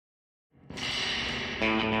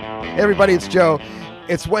Hey everybody, it's Joe.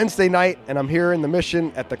 It's Wednesday night, and I'm here in the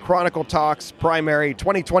Mission at the Chronicle Talks Primary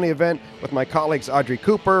 2020 event with my colleagues Audrey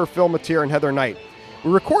Cooper, Phil Matier, and Heather Knight. We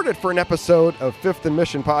recorded for an episode of Fifth and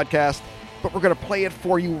Mission podcast, but we're going to play it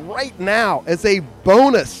for you right now as a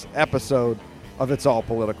bonus episode of It's All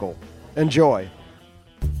Political. Enjoy.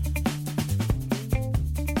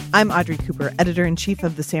 I'm Audrey Cooper, editor-in-chief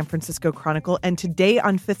of the San Francisco Chronicle, and today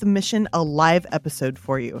on Fifth and Mission, a live episode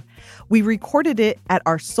for you. We recorded it at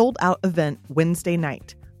our sold-out event Wednesday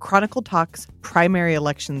night, Chronicle Talks Primary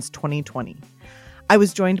Elections 2020. I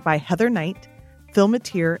was joined by Heather Knight, Phil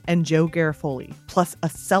Matier, and Joe Garofoli, plus a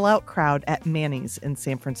sellout crowd at Manny's in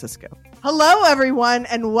San Francisco. Hello, everyone,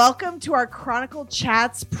 and welcome to our Chronicle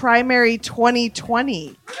Chats Primary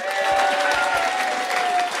 2020.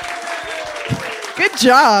 Good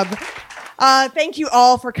job. Thank you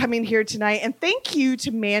all for coming here tonight. And thank you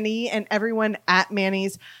to Manny and everyone at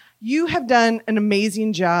Manny's. You have done an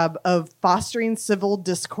amazing job of fostering civil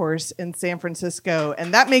discourse in San Francisco.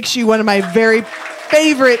 And that makes you one of my very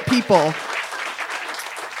favorite people.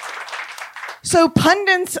 So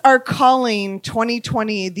pundits are calling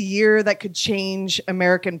 2020 the year that could change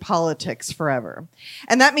American politics forever.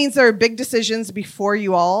 And that means there are big decisions before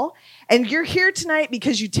you all. And you're here tonight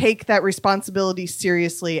because you take that responsibility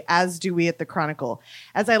seriously, as do we at the Chronicle.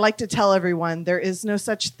 As I like to tell everyone, there is no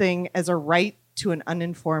such thing as a right to an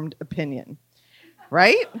uninformed opinion.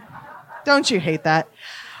 Right? Don't you hate that?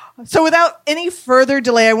 So without any further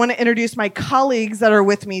delay, I want to introduce my colleagues that are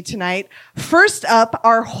with me tonight. First up,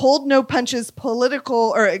 our Hold No Punches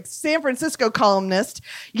political or San Francisco columnist.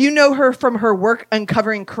 You know her from her work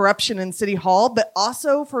uncovering corruption in City Hall, but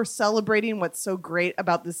also for celebrating what's so great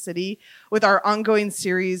about the city with our ongoing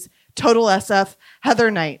series, Total SF,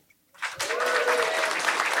 Heather Knight.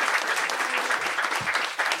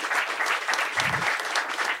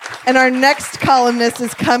 And our next columnist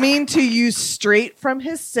is coming to you straight from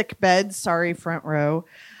his sickbed. Sorry, front row.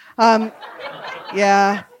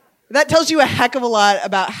 Yeah, that tells you a heck of a lot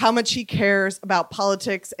about how much he cares about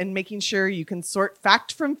politics and making sure you can sort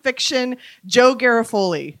fact from fiction. Joe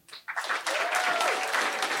Garofoli.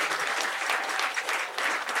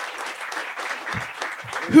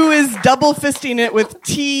 Who is double fisting it with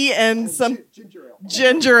tea and some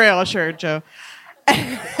ginger ale. Sure, Joe.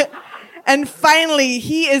 And finally,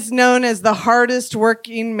 he is known as the hardest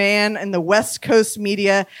working man in the West Coast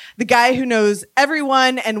media, the guy who knows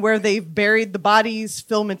everyone and where they've buried the bodies,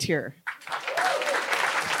 Phil Matier.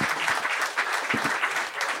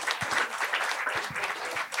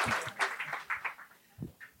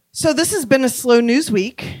 So this has been a slow news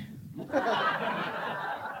week.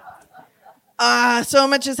 So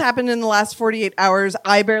much has happened in the last 48 hours.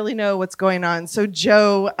 I barely know what's going on. So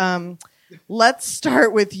Joe, let's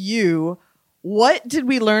start with you. What did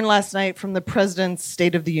we learn last night from the president's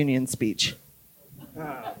State of the Union speech?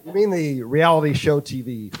 You mean the reality show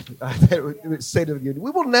TV, State of the Union?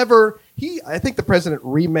 We will never, I think the president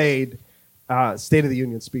remade State of the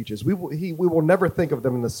Union speeches. We will never think of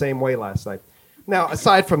them in the same way last night. Now,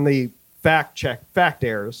 aside from the fact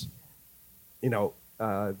errors,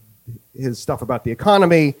 his stuff about the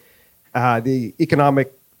economy, the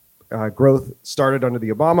economic growth started under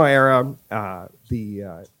the Obama era.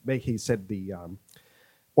 He said the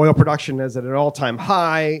oil production is at an all-time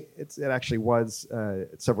high. It actually was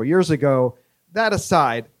several years ago. That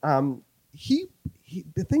aside, the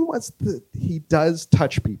thing was that he does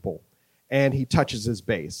touch people, and he touches his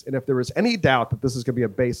base. And if there was any doubt that this is going to be a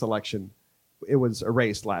base election, it was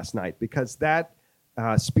erased last night because that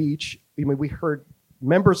speech. I mean, we heard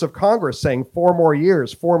members of Congress saying 4 more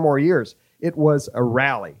years, 4 more years. It was a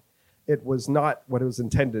rally. It was not what it was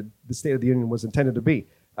intended, the State of the Union was intended to be.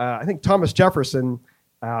 I think Thomas Jefferson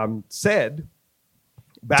said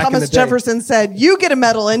back in the day. Jefferson said, you get a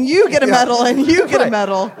medal, and you get a medal, and you get a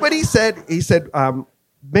medal. But he said,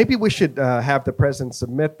 maybe we should have the president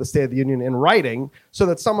submit the State of the Union in writing so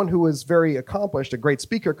that someone who is very accomplished, a great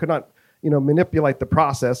speaker, could not manipulate the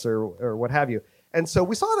process or what have you. And so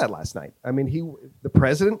we saw that last night. I mean, the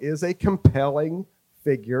president is a compelling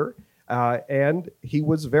figure. And he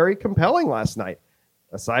was very compelling last night,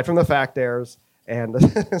 aside from the fact errors and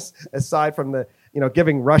aside from the,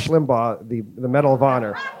 giving Rush Limbaugh the Medal of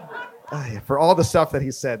Honor. For all the stuff that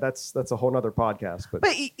he said, that's a whole other podcast.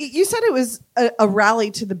 But you said it was a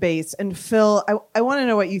rally to the base. And Phil, I want to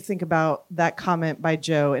know what you think about that comment by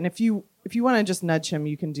Joe. And if you want to just nudge him,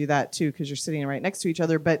 you can do that too, because you're sitting right next to each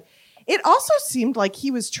other. But it also seemed like he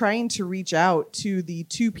was trying to reach out to the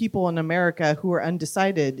 2 people in America who are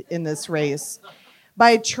undecided in this race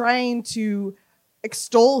by trying to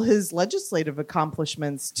extol his legislative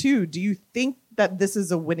accomplishments too. Do you think that this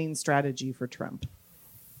is a winning strategy for Trump?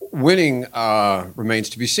 winning remains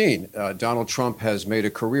to be seen. Donald Trump has made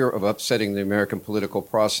a career of upsetting the American political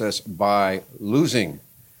process by losing.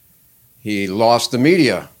 He lost the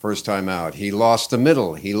media first time out. He lost the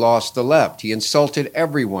middle. He lost the left. He insulted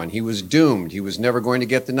everyone. He was doomed. He was never going to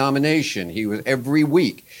get the nomination. He was every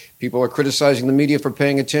week. People are criticizing the media for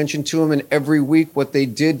paying attention to him, and every week what they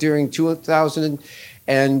did during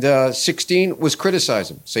 2016 was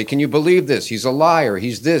criticize him. Say, can you believe this? He's a liar.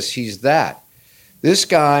 He's this. He's that. This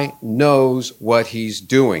guy knows what he's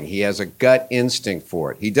doing. He has a gut instinct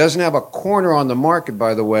for it. He doesn't have a corner on the market,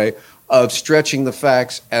 by the way, of stretching the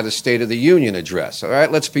facts at a State of the Union address. All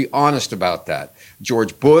right, let's be honest about that.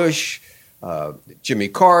 George Bush, Jimmy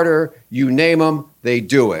Carter, you name them, they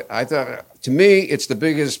do it. I thought, to me, it's the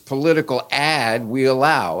biggest political ad we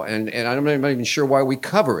allow, and I'm not even sure why we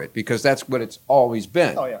cover it, because that's what it's always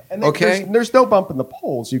been. Oh, yeah. And okay? there's no bump in the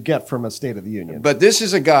polls you get from a State of the Union. But this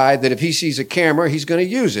is a guy that if he sees a camera, he's going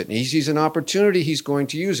to use it. And he sees an opportunity, he's going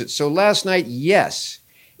to use it. So last night, yes,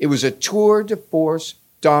 it was a tour de force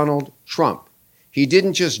Donald Trump. He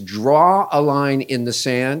didn't just draw a line in the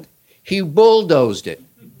sand, he bulldozed it,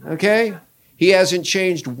 okay? He hasn't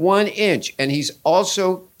changed 1 inch, and he's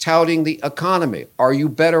also touting the economy. Are you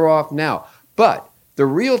better off now? But the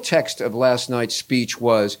real text of last night's speech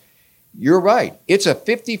was, you're right, it's a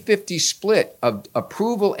 50-50 split of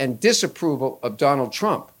approval and disapproval of Donald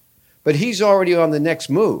Trump. But he's already on the next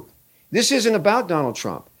move. This isn't about Donald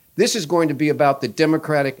Trump. This is going to be about the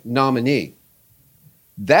Democratic nominee.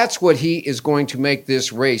 That's what he is going to make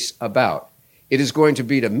this race about. It is going to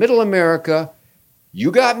be to middle America.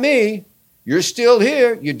 You got me. You're still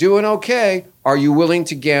here. You're doing okay. Are you willing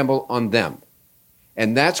to gamble on them?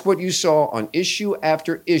 And that's what you saw on issue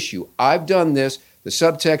after issue. I've done this. The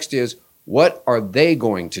subtext is, what are they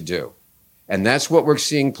going to do? And that's what we're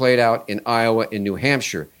seeing played out in Iowa and New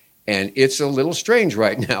Hampshire. And it's a little strange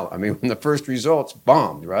right now. I mean, when the first results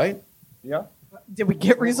bombed, right? Yeah. Did we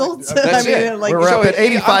get results? That's it. We're up at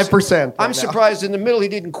 85%. I'm surprised in the middle he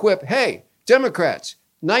didn't quip, hey, Democrats,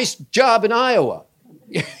 nice job in Iowa.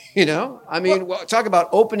 You know, I mean, talk about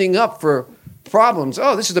opening up for problems.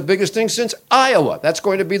 Oh, this is the biggest thing since Iowa. That's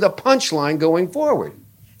going to be the punchline going forward.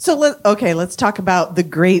 So let's talk about the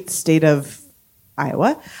great state of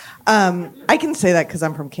Iowa. I can say that because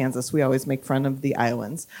I'm from Kansas. We always make fun of the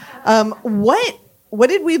Iowans. What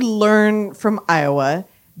did we learn from Iowa?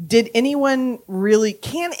 Can anyone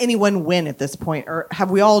win at this point, or have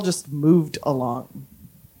we all just moved along?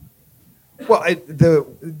 Well,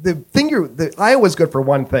 the Iowa's good for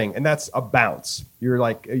one thing, and that's a bounce.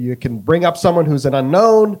 You can bring up someone who's an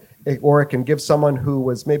unknown, or it can give someone who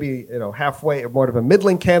was maybe halfway, more of a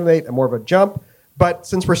middling candidate, and more of a jump. But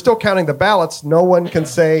since we're still counting the ballots, no one can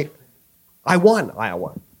say, "I won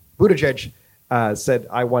Iowa." Buttigieg said,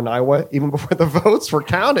 "I won Iowa," even before the votes were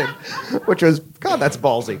counted, which was, God, that's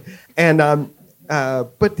ballsy. And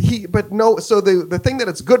but no. So the thing that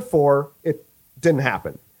it's good for, it didn't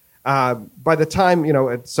happen. By the time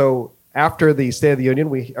so after the State of the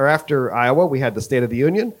Union, after Iowa, we had the State of the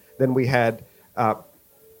Union. Then we had.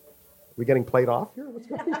 We getting played off here? What's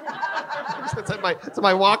going on? That's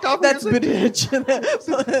my walk off. That's Buttigieg.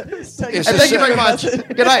 Thank you very much.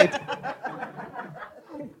 Good night.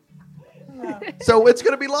 So it's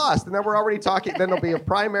going to be lost, and then we're already talking. Then there'll be a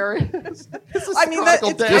primary. This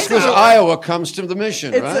was Iowa comes to the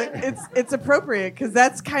mission, right? It's appropriate because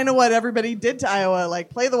that's kind of what everybody did to Iowa. Like,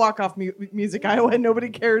 play the walk-off music, Iowa, and nobody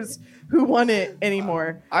cares who won it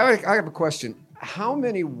anymore. I have a question. How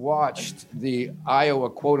many watched the Iowa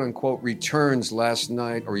quote-unquote returns last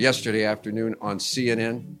night or yesterday afternoon on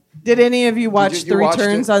CNN? Did any of you watch the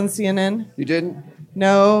returns on CNN? You didn't?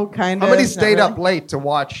 No, kind of. How many stayed up late to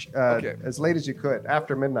watch as late as you could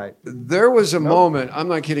after midnight? There was a moment, I'm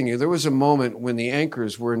not kidding you, there was a moment when the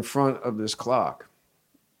anchors were in front of this clock.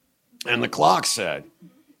 And the clock said,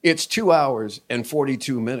 it's 2 hours and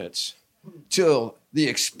 42 minutes till the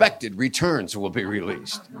expected returns will be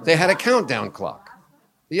released. They had a countdown clock.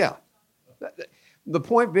 Yeah. The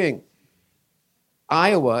point being,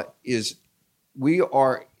 we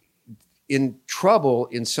are in trouble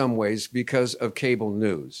in some ways because of cable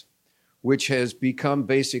news, which has become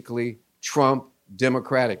basically Trump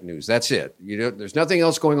Democratic news. That's it. There's nothing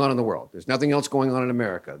else going on in the world. There's nothing else going on in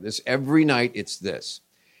America. Every night it's this.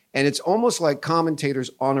 And it's almost like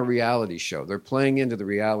commentators on a reality show. They're playing into the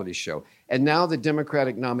reality show. And now the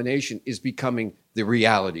Democratic nomination is becoming the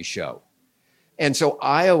reality show. And so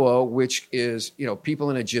Iowa, which is, people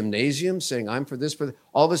in a gymnasium saying, I'm for this,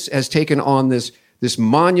 all this has taken on this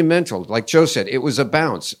monumental, like Joe said, it was a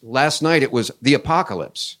bounce. Last night it was the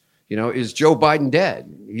apocalypse. Is Joe Biden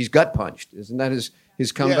dead? He's gut punched. Isn't that his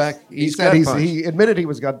His comeback, Yes. he's said gut punched. he admitted he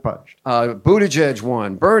was gut punched. Buttigieg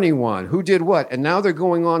won. Bernie won. Who did what? And now they're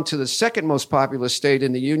going on to the second most populous state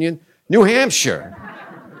in the union, New Hampshire.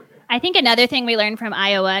 I think another thing we learned from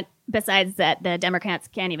Iowa, besides that the Democrats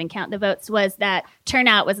can't even count the votes, was that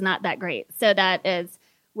turnout was not that great. So that is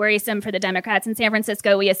worrisome for the Democrats in San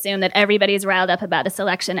Francisco. We assume that everybody's riled up about this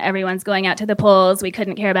election. Everyone's going out to the polls. We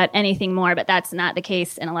couldn't care about anything more, but that's not the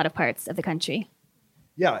case in a lot of parts of the country.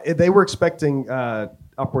 Yeah, they were expecting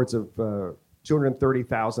upwards of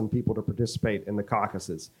 230,000 people to participate in the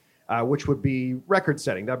caucuses, which would be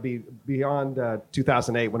record-setting. That'd be beyond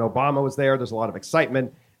 2008 when Obama was there. There's a lot of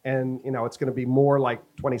excitement, and it's going to be more like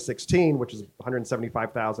 2016, which is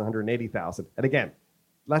 175,000, 180,000. And again,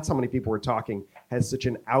 that's how many people we're talking has such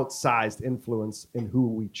an outsized influence in who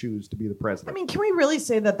we choose to be the I president. mean, can we really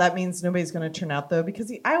say that means nobody's going to turn out, though? Because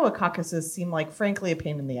the Iowa caucuses seem like, frankly, a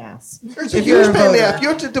pain in the ass. There's a If you're huge a pain in the voter. ass. You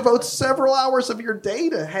have to devote several hours of your day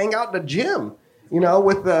to hang out in a gym, with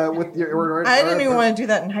your. I didn't even want to do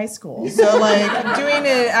that in high school. So, doing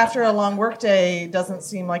it after a long workday doesn't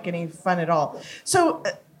seem like any fun at all. So,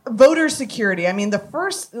 voter security. I mean, the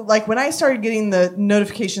first, when I started getting the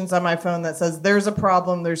notifications on my phone that says there's a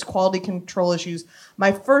problem, there's quality control issues,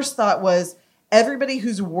 my first thought was everybody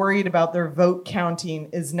who's worried about their vote counting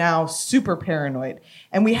is now super paranoid.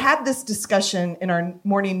 And we had this discussion in our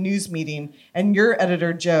morning news meeting, and your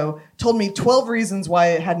editor, Joe, told me 12 reasons why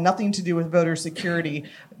it had nothing to do with voter security.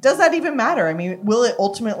 Does that even matter? I mean, will it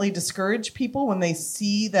ultimately discourage people when they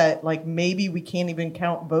see that, like, maybe we can't even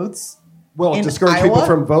count votes? Will it in discourage people Iowa?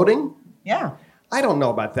 from voting? Yeah. I don't know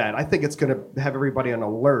about that. I think it's going to have everybody on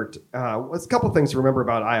alert. There's a couple things to remember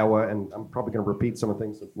about Iowa, and I'm probably going to repeat some of the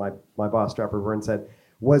things that my boss, Trapper Vern, said,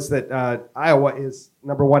 was that Iowa is,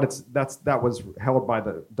 number one, that was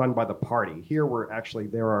done by the party. Here,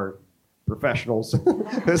 there are professionals.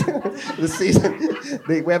 This season,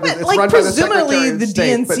 we have it's Like, run by the presumably Secretary of the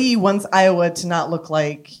State, but- DNC wants Iowa to not look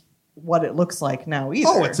like what it looks like now either.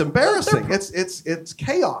 Oh, it's embarrassing. It's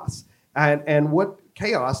chaos, and what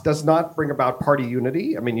chaos does not bring about party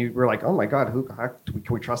unity. I mean, you were like, oh my God, can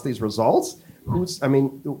we trust these results?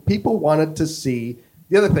 People wanted to see.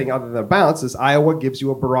 The other thing, other than bounce, is Iowa gives you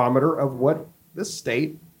a barometer of what this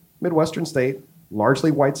state, Midwestern state,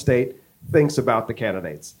 largely white state, thinks about the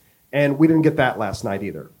candidates. And we didn't get that last night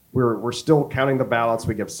either. We're still counting the ballots.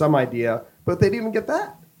 We give some idea, but they didn't even get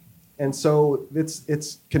that. And so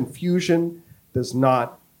it's confusion does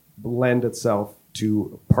not lend itself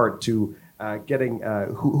to getting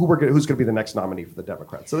who's going to be the next nominee for the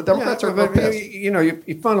Democrats. So the Democrats are pissed.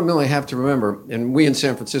 You fundamentally have to remember, and we in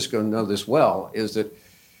San Francisco know this well, is that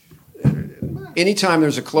anytime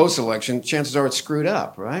there's a close election, chances are it's screwed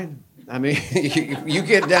up, right? I mean, you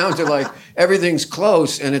get down to everything's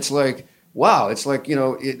close, and it's like, wow, it's like,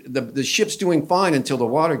 the ship's doing fine until the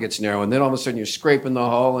water gets narrow, and then all of a sudden you're scraping the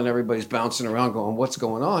hull, and everybody's bouncing around going, what's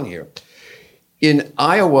going on here? In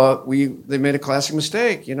Iowa, they made a classic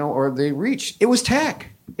mistake, or they reached. It was tech.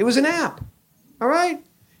 It was an app, all right?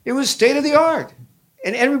 It was state of the art.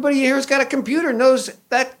 And everybody here has got a computer, knows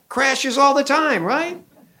that crashes all the time, right?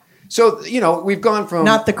 So, we've gone from...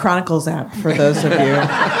 Not the Chronicles app, for those of you.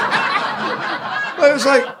 But it was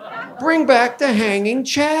like, bring back the hanging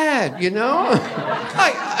Chad,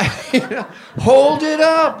 hold it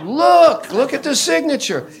up. Look at the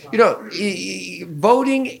signature.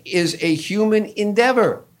 Voting is a human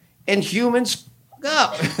endeavor, and humans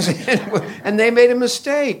up. And they made a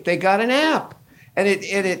mistake. They got an app, and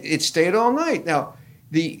it stayed all night. Now,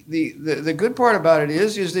 the good part about it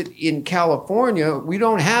is that in California, we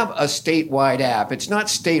don't have a statewide app. It's not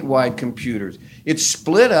statewide computers. It's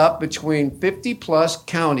split up between 50 plus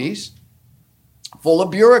counties full of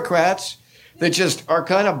bureaucrats that just are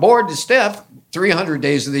kind of bored to death 300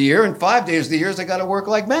 days of the year, and 5 days of the year they got to work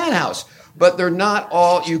like madhouse. But they're not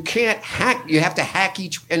all, you can't hack, you have to hack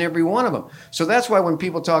each and every one of them. So that's why when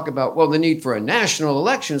people talk about, the need for a national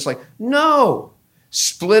election, it's like, no,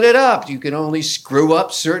 split it up. You can only screw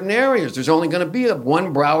up certain areas. There's only going to be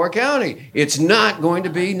one Broward County. It's not going to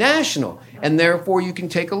be national. And therefore, you can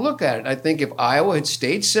take a look at it. I think if Iowa had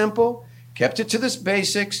stayed simple, kept it to the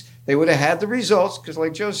basics, they would have had the results, because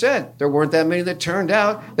like Joe said, there weren't that many that turned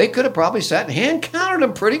out. They could have probably sat and hand counted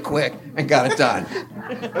them pretty quick and got it done.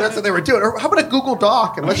 That's what they were doing. Or how about a Google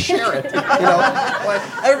Doc and let's share it?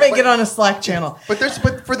 Everybody get on a Slack channel. But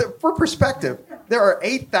for perspective, there are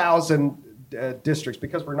 8,000 districts,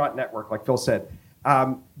 because we're not networked, like Phil said.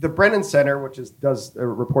 The Brennan Center, which does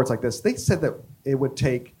reports like this, they said that it would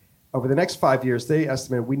take, over the next 5 years, they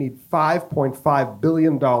estimated we need $5.5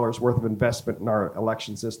 billion worth of investment in our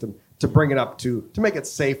election system to bring it up to make it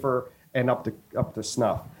safer and up to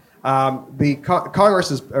snuff. The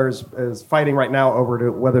Congress is fighting right now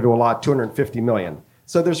over whether to allot $250 million.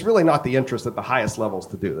 So there's really not the interest at the highest levels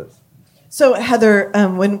to do this. So Heather,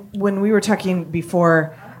 when we were talking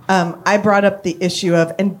before, I brought up the issue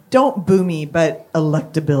of, and don't boo me, but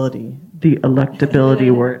electability, the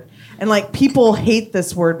electability word. And like people hate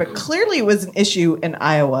this word, but clearly it was an issue in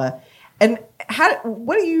Iowa. And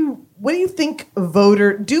what do you think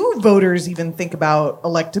do voters even think about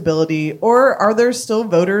electability, or are there still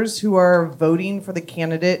voters who are voting for the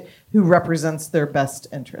candidate who represents their best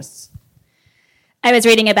interests? I was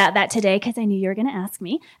reading about that today because I knew you were going to ask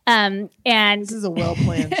me. And this is a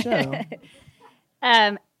well-planned show.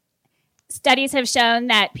 Studies have shown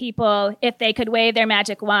that people, if they could wave their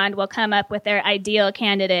magic wand, will come up with their ideal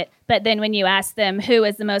candidate. But then when you ask them who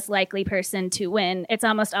is the most likely person to win, it's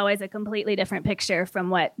almost always a completely different picture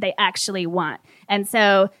from what they actually want. And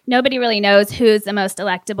so nobody really knows who's the most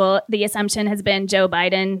electable. The assumption has been Joe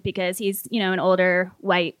Biden because he's, an older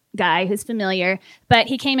white guy who's familiar. But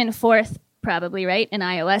he came in fourth, probably, right, in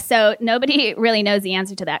Iowa. So nobody really knows the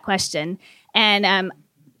answer to that question. And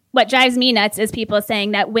what drives me nuts is people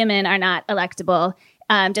saying that women are not electable.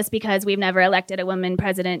 Just because we've never elected a woman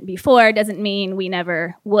president before doesn't mean we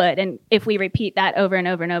never would. And if we repeat that over and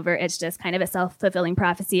over and over, it's just kind of a self-fulfilling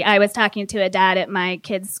prophecy. I was talking to a dad at my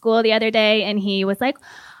kid's school the other day, and he was like,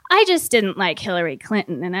 I just didn't like Hillary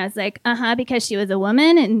Clinton. And I was like, because she was a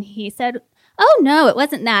woman? And he said, oh, no, it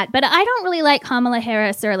wasn't that. But I don't really like Kamala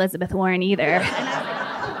Harris or Elizabeth Warren either.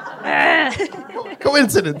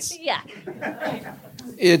 Coincidence. Yeah.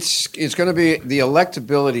 It's going to be the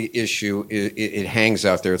electability issue. It hangs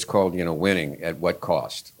out there. It's called, winning at what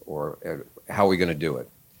cost, or how are we going to do it?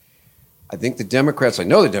 I think I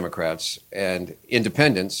know the Democrats and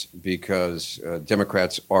independents, because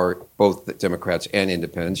Democrats are both the Democrats and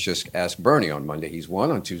independents. Just ask Bernie on Monday. He's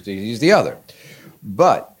one. On Tuesday, he's the other.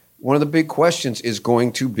 But one of the big questions is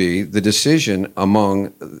going to be the decision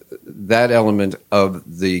among that element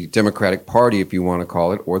of the Democratic Party, if you want to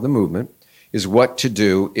call it, or the movement, is what to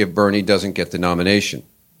do if Bernie doesn't get the nomination.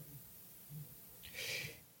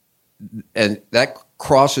 And that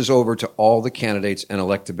crosses over to all the candidates and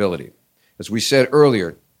electability. As we said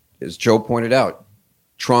earlier, as Joe pointed out,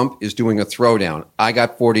 Trump is doing a throwdown. I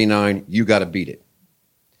got 49, you got to beat it.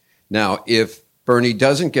 Now, if Bernie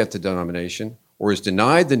doesn't get the nomination, or is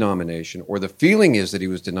denied the nomination, or the feeling is that he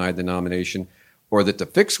was denied the nomination, or that the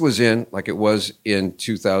fix was in, like it was in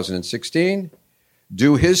 2016,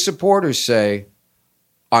 do his supporters say,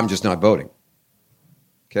 I'm just not voting?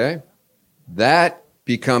 Okay? That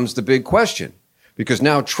becomes the big question, because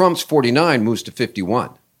now Trump's 49 moves to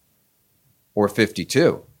 51 or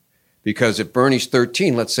 52. Because if Bernie's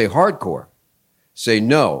 13, let's say hardcore, say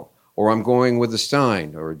no, or I'm going with a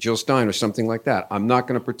Stein or Jill Stein or something like that. I'm not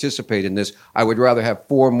going to participate in this. I would rather have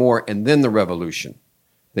 4 more and then the revolution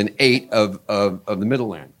than 8 of the middle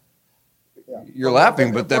land. Yeah. You're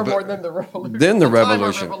laughing, but then the revolution. Then the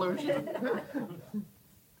revolution.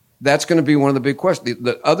 That's going to be one of the big questions.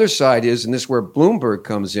 The other side is, and this is where Bloomberg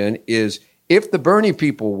comes in, is if the Bernie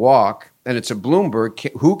people walk, and it's a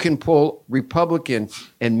Bloomberg, who can pull Republican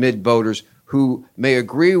and mid-voters who may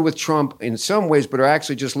agree with Trump in some ways, but are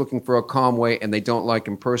actually just looking for a calm way and they don't like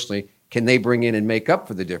him personally, can they bring in and make up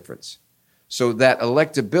for the difference? So that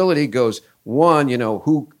electability goes, one,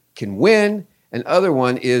 who can win, and other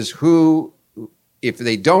one is who, if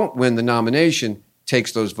they don't win the nomination,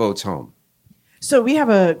 takes those votes home. So we have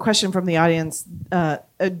a question from the audience.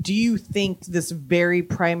 Do you think this very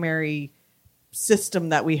primary system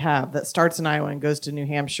that we have that starts in Iowa and goes to New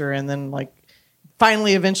Hampshire and then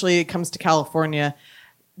finally eventually it comes to California,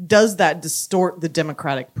 does that distort the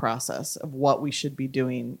democratic process of what we should be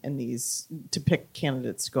doing in these to pick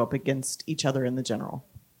candidates to go up against each other in the general?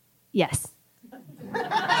 Yes.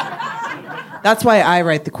 That's why I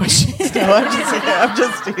write the questions. No, I'm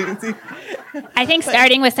just teasing. I think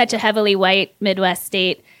starting with such a heavily white Midwest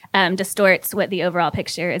state distorts what the overall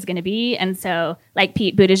picture is going to be. And so, like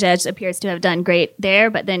Pete Buttigieg appears to have done great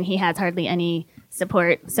there, but then he has hardly any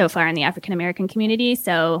support so far in the African-American community.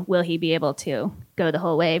 So will he be able to go the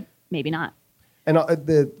whole way? Maybe not. And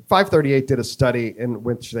the 538 did a study in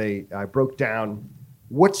which they broke down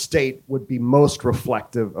what state would be most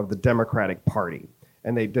reflective of the Democratic Party.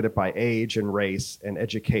 And they did it by age and race and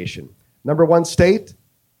education. Number 1 state,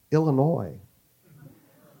 Illinois.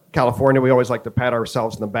 California, we always like to pat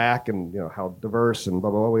ourselves in the back and how diverse and blah,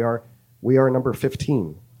 blah, blah we are. We are number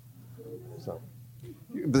 15.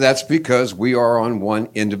 But that's because we are on one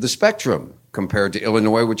end of the spectrum compared to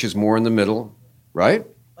Illinois, which is more in the middle, right?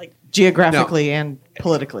 Like geographically and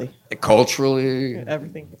politically. Culturally.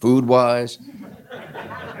 Everything. Food-wise.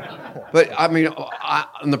 But I mean,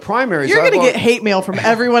 in the primaries, You're going to I've get hate mail from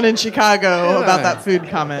everyone in Chicago about that food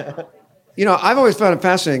comment. I've always found it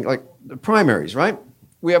fascinating, like the primaries, right?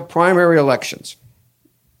 We have primary elections.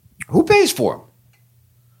 Who pays for them?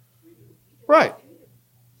 Right.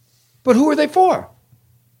 But who are they for?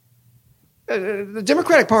 The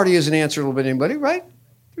Democratic Party isn't answerable to anybody, right?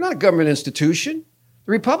 They're not a government institution.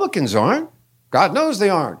 The Republicans aren't. God knows they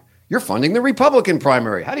aren't. You're funding the Republican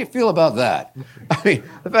primary. How do you feel about that? I mean,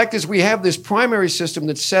 the fact is we have this primary system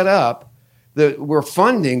that's set up that we're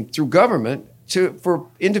funding through government for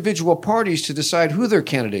individual parties to decide who their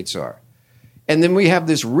candidates are. And then we have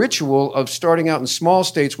this ritual of starting out in small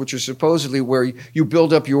states, which are supposedly where you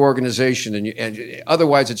build up your organization, and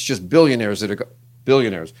otherwise it's just billionaires that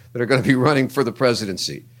are going to be running for the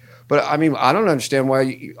presidency. But I mean, I don't understand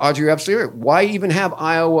why, Audrey, you're absolutely right. Why even have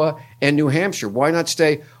Iowa and New Hampshire? Why not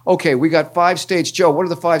stay, okay, we got 5 states. Joe, what are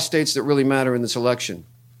the 5 states that really matter in this election?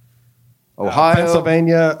 Ohio.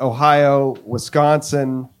 Pennsylvania, Ohio,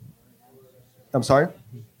 Wisconsin. I'm sorry?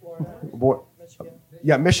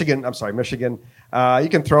 Yeah, Michigan. I'm sorry, Michigan. You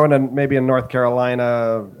can throw in maybe in North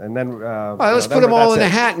Carolina, and then. All right, let's put them all in a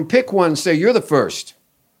hat and pick one and say you're the first,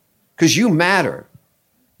 because you matter.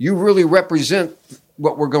 You really represent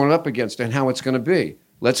what we're going up against and how it's going to be.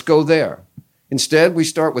 Let's go there. Instead, we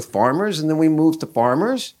start with farmers, and then we move to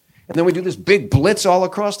farmers, and then we do this big blitz all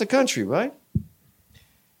across the country, right?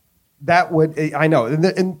 That would, I know.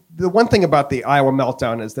 And the one thing about the Iowa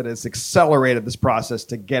meltdown is that it's accelerated this process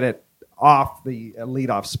to get it off the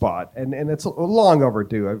leadoff spot. And it's long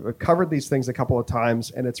overdue. I've covered these things a couple of times,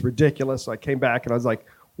 and it's ridiculous. So I came back and I was like,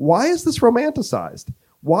 why is this romanticized?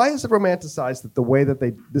 Why is it romanticized that the way that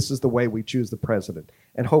this is the way we choose the president?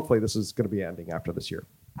 And hopefully this is going to be ending after this year.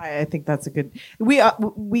 I think that's a good. We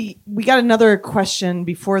got another question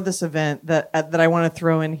before this event that I want to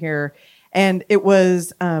throw in here, and it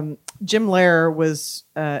was Jim Lehrer was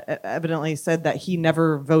evidently said that he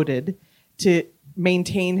never voted to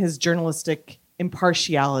maintain his journalistic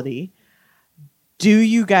impartiality. Do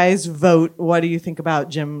you guys vote? What do you think about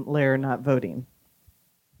Jim Lehrer not voting?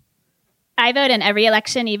 I vote in every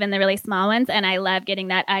election, even the really small ones, and I love getting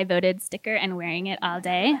that I voted sticker and wearing it all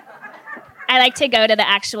day. I like to go to the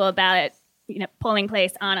actual ballot, polling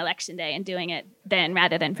place on election day and doing it then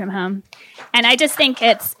rather than from home. And I just think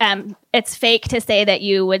it's fake to say that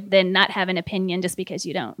you would then not have an opinion just because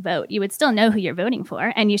you don't vote. You would still know who you're voting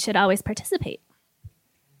for, and you should always participate.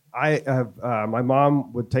 I have my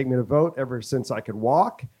mom would take me to vote ever since I could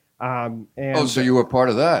walk. So you were part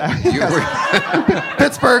of that. You were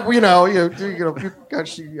Pittsburgh,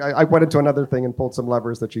 I went into another thing and pulled some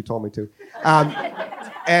levers that she told me to.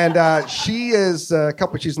 She is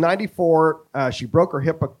she's 94. She broke her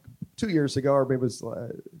hip 2 years ago, or maybe it was,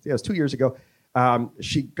 it was 2 years ago.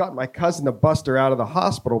 She got my cousin to bust her out of the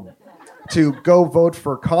hospital to go vote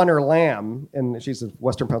for Connor Lamb, and she's in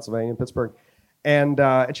Western Pennsylvania, in Pittsburgh. And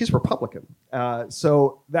she's Republican,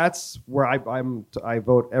 so that's where I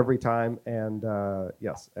vote every time. And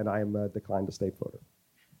yes, and I am a declined to state voter.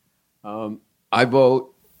 I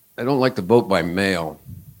vote. I don't like to vote by mail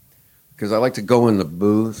because I like to go in the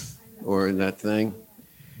booth or in that thing,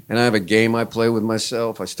 and I have a game I play with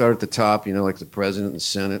myself. I start at the top, like the president and the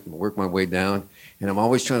Senate, and work my way down. And I'm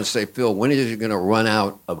always trying to say, Phil, when is it going to run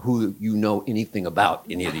out of who you know anything about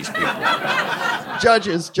any of these people?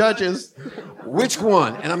 Judges. Which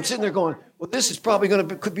one? And I'm sitting there going, well, this is probably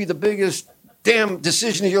could be the biggest damn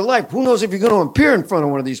decision of your life. Who knows if you're going to appear in front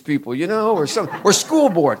of one of these people, or school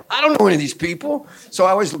board. I don't know any of these people. So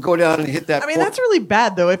I always go down and hit that. I mean, that's really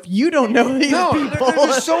bad, though, if you don't know these people.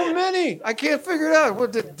 There's so many. I can't figure it out.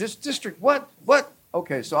 What this district? What?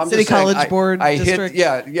 Okay, so I'm City just saying, College Board I district.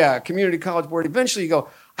 hit, community college board. Eventually you go,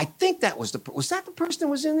 I think that was that the person that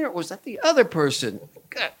was in there, or was that the other person?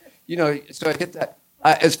 So I hit that.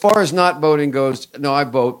 As far as not voting goes, no, I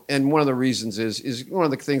vote. And one of the reasons is one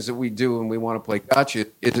of the things that we do when we want to play gotcha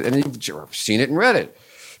and you've seen it and read it.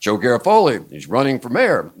 Joe Garofoli, he's running for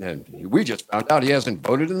mayor, and we just found out he hasn't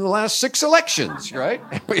voted in the last 6 elections, right?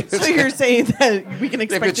 So you're saying that we can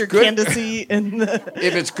expect your candidacy in the...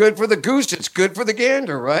 If it's good for the goose, it's good for the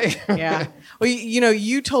gander, right? Yeah. Well,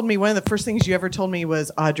 you told me one of the first things you ever told me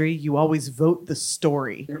was, Audrey, you always vote the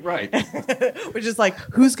story. Right. Which is like,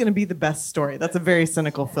 who's going to be the best story? That's a very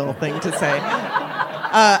cynical Phil thing to say.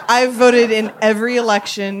 I've voted in every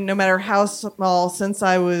election, no matter how small, since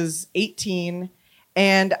I was 18.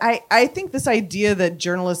 And I think this idea that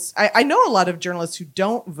journalists, I know a lot of journalists who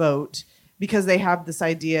don't vote because they have this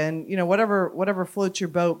idea and, whatever floats your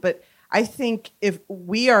boat. But I think if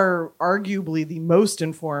we are arguably the most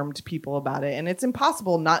informed people about it, and it's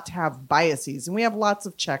impossible not to have biases, and we have lots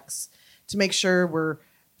of checks to make sure we're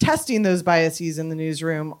testing those biases in the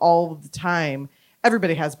newsroom all the time.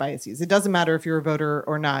 Everybody has biases. It doesn't matter if you're a voter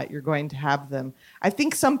or not, you're going to have them. I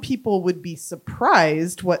think some people would be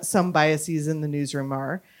surprised what some biases in the newsroom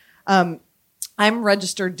are. I'm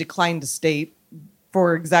registered declined to state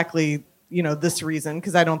for exactly this reason,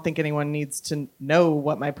 because I don't think anyone needs to know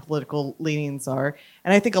what my political leanings are.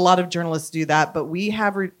 And I think a lot of journalists do that, but we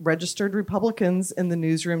have registered Republicans in the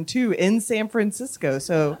newsroom too in San Francisco.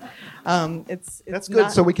 So it's That's good,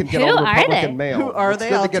 so we can get Who all the are Republican they? mail. Who are It's they?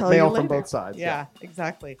 good I'll to get tell mail you from later. both sides. Yeah,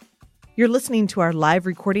 exactly. You're listening to our live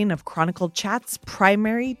recording of Chronicle Chats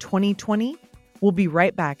Primary 2020. We'll be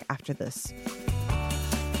right back after this.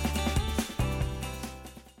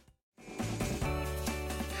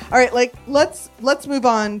 All right, let's move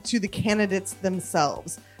on to the candidates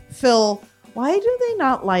themselves. Phil, why do they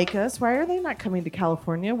not like us? Why are they not coming to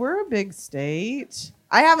California? We're a big state.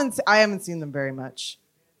 I haven't seen them very much.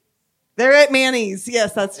 They're at Manny's.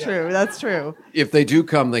 Yes, that's true. That's true. If they do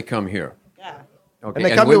come, they come here. Yeah. Okay.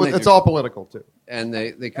 And they come when to they it's do- all political too. and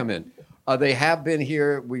they come in. They have been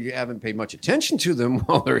here. We haven't paid much attention to them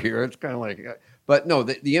while they're here. It's kind of like, but no,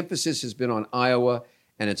 the emphasis has been on Iowa,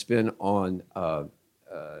 and it's been on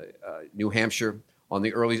New Hampshire on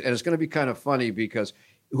the early, and it's going to be kind of funny because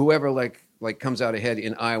whoever like comes out ahead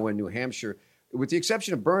in Iowa and New Hampshire, with the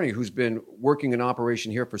exception of Bernie, who's been working in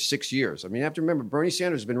operation here for 6 years. I mean, you have to remember, Bernie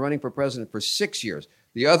Sanders has been running for president for 6 years.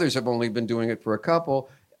 The others have only been doing it for a couple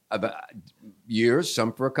of years,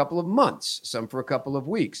 some for a couple of months, some for a couple of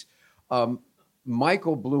weeks.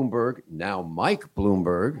 Michael Bloomberg, now Mike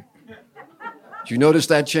Bloomberg. Did you notice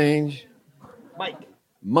that change?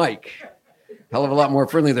 Mike. Hell of a lot more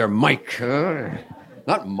friendly there, Mike.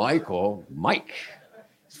 Not Michael, Mike.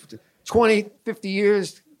 20, 50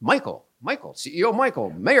 years, Michael, CEO Michael,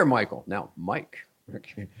 Mayor Michael, now Mike.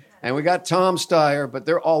 Okay. And we got Tom Steyer, but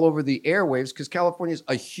they're all over the airwaves because California is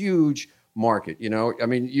a huge market. I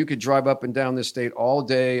mean, you could drive up and down this state all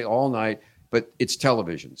day, all night, but it's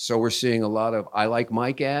television. So we're seeing a lot of I Like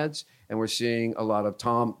Mike ads, and we're seeing a lot of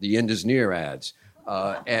Tom, the end is near ads.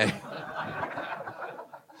 And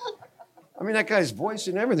I mean, that guy's voice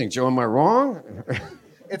and everything. Joe, am I wrong?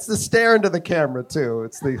 It's the stare into the camera too.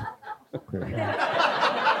 It's the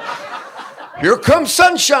Here comes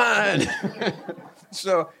sunshine.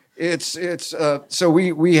 So so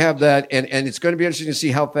we have that, and it's going to be interesting to see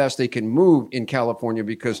how fast they can move in California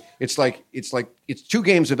because it's 2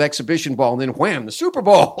 games of exhibition ball and then wham, the Super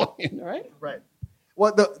Bowl, right? right.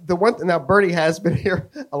 Well, the one now Bernie has been here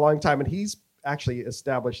a long time, and he's actually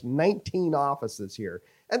established 19 offices here,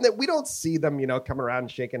 and that we don't see them, coming around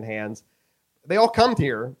and shaking hands. They all come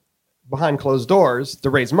here behind closed doors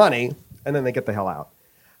to raise money, and then they get the hell out.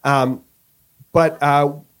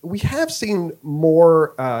 But we have seen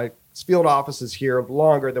more field offices here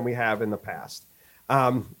longer than we have in the past.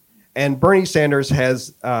 And Bernie Sanders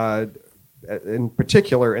has, in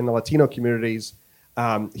particular in the Latino communities,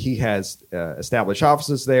 he has established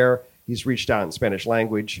offices there. He's reached out in Spanish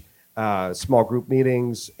language, small group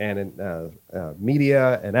meetings, and in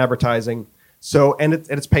media and advertising. So, and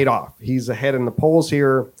it's paid off. He's ahead in the polls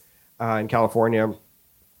here in California,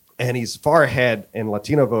 and he's far ahead in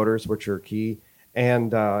Latino voters, which are key.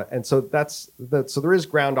 And so so there is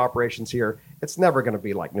ground operations here. It's never going to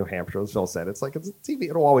be like New Hampshire, as Phil said. It's like it's a TV.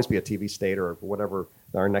 It'll always be a TV state or whatever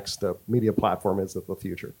our next media platform is of the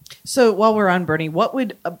future. So while we're on Bernie, what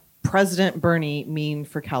would President Bernie mean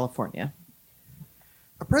for California?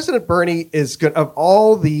 President Bernie is good. Of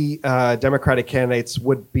all the Democratic candidates,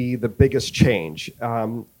 would be the biggest change.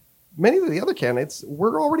 Many of the other candidates,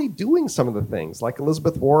 we're already doing some of the things. Like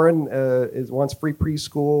Elizabeth Warren wants free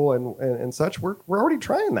preschool and such. We're already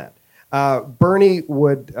trying that. Bernie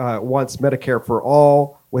wants Medicare for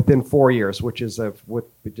all within 4 years, which is with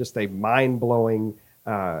just a mind-blowing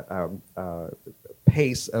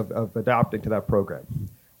pace of adopting to that program.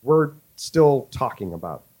 We're still talking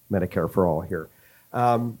about Medicare for all here.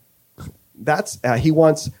 He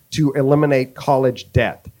wants to eliminate college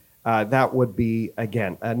debt. That would be,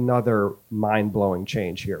 again, another mind-blowing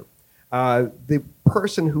change here. The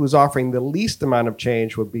person who is offering the least amount of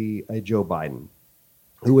change would be a Joe Biden,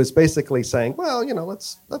 who is basically saying, well,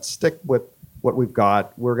 let's stick with what we've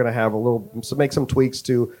got. We're going to have make some tweaks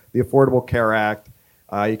to the Affordable Care Act.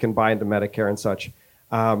 You can buy into Medicare and such.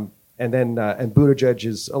 And Buttigieg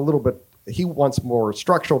is a little bit, he wants more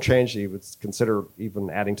structural change. He would consider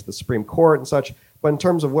even adding to the Supreme Court and such. But in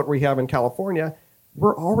terms of what we have in California,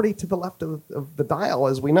 we're already to the left of the dial,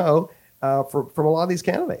 as we know, from a lot of these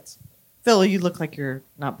candidates. Phil, you look like you're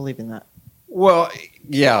not believing that. Well,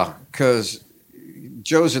 yeah, because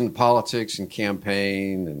Joe's in politics and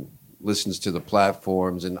campaign, and listens to the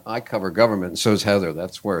platforms, and I cover government, and so is Heather.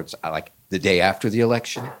 That's where it's like the day after the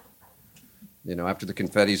election, after the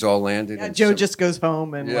confetti's all landed. Yeah, and Joe just goes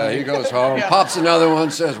home and he goes home, pops another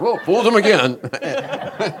one, says, "Well, fooled him again."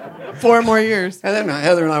 4 more years. And then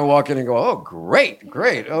Heather and I walk in and go, "Oh, great,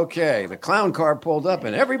 okay." The clown car pulled up,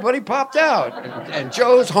 and everybody popped out, and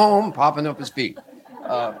Joe's home, popping up his feet.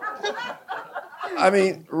 I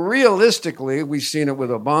mean, realistically, we've seen it with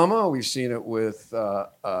Obama. We've seen it with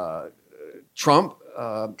Trump.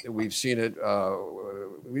 We've seen it.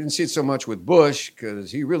 We didn't see it so much with Bush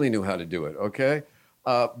because he really knew how to do it. Okay,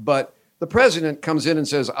 but the president comes in and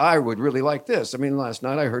says, "I would really like this." I mean, last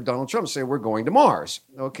night I heard Donald Trump say, "We're going to Mars."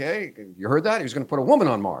 Okay, you heard that? He was going to put a woman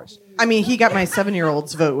on Mars. I mean, he got my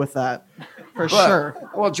 7-year-old's vote with that, for sure.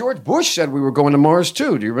 Well, George Bush said we were going to Mars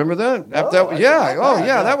too. Do you remember that?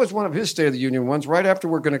 That was one of his State of the Union ones. Right after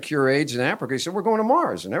we're going to cure AIDS in Africa, he said we're going to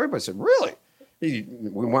Mars, and everybody said, "Really?"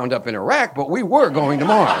 We wound up in Iraq, but we were going to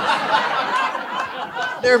Mars.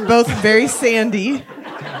 They're both very sandy.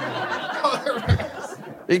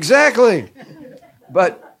 Exactly.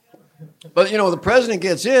 But the president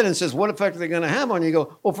gets in and says, "What effect are they going to have on you?" You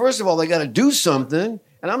go, "Well, first of all, they got to do something."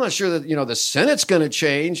 And I'm not sure that, the Senate's going to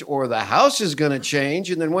change or the House is going to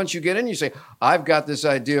change. And then once you get in, you say, "I've got this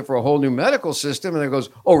idea for a whole new medical system." And it goes,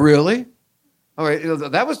 "Oh, really? All right,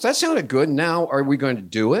 that sounded good. Now, are we going to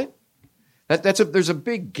do it?" There's a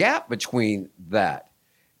big gap between that.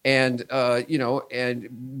 And, and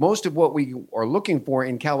most of what we are looking for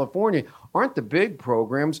in California aren't the big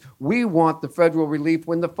programs. We want the federal relief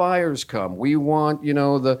when the fires come. We want,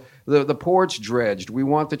 the ports dredged. We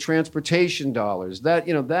want the transportation dollars. That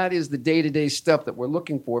is the day-to-day stuff that we're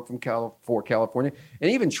looking for for California. And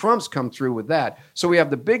even Trump's come through with that. So we have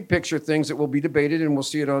the big picture things that will be debated, and we'll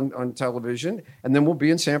see it on television. And then we'll be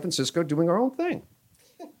in San Francisco doing our own thing.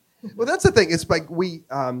 Well, that's the thing. It's like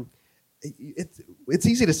it's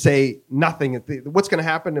easy to say nothing. What's going to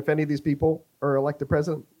happen if any of these people are elected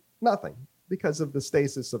president? Nothing, because of the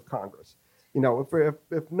stasis of Congress.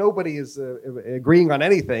 If nobody is agreeing on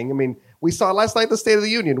anything, I mean, we saw last night the State of the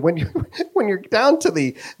Union when you're down to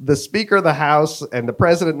the Speaker of the House and the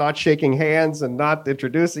President not shaking hands and not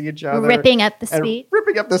introducing each other, ripping up the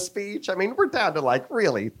speech. I mean, we're down to like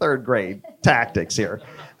really third grade tactics here.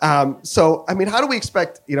 So, I mean, how do we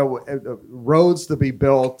expect roads to be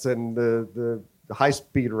built and the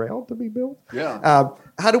high-speed rail to be built? Yeah.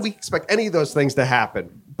 How do we expect any of those things to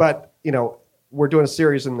happen? But we're doing a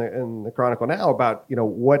series in the Chronicle now about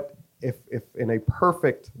what if in a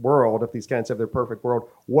perfect world, if these candidates have their perfect world,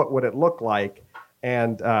 what would it look like?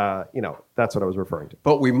 And that's what I was referring to.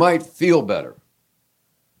 But we might feel better,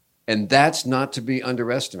 and that's not to be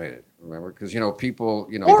underestimated. Remember, because people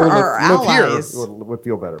or our allies would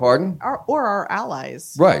feel better. Pardon? Or our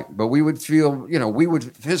allies, right? But we would feel, we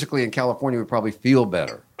would physically in California would probably feel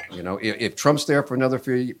better. If Trump's there for another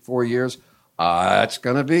 4 years. It's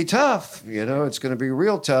going to be tough. It's going to be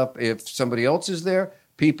real tough. If somebody else is there,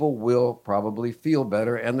 people will probably feel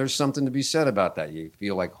better. And there's something to be said about that. You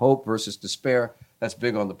feel like hope versus despair. That's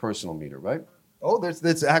big on the personal meter, right? Oh,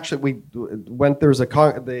 there's actually, there's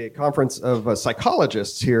the conference of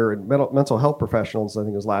psychologists here and mental health professionals, I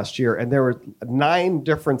think it was last year. And there were 9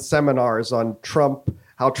 different seminars on Trump,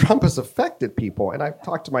 how Trump has affected people. And I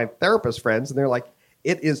talked to my therapist friends and they're like,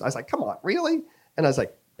 it is. I was like, come on, really? And I was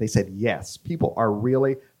like, they said, yes, people are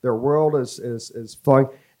really, their world is flowing.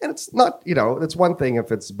 And it's not, it's one thing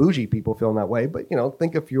if it's bougie people feeling that way, but,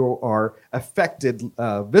 think if you are affected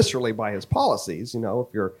viscerally by his policies, if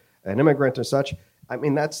you're an immigrant or such, I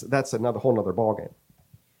mean, that's another whole nother ballgame.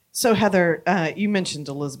 So, Heather, you mentioned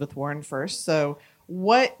Elizabeth Warren first. So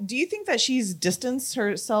what do you think that she's distanced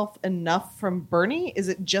herself enough from Bernie? Is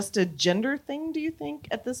it just a gender thing, do you think,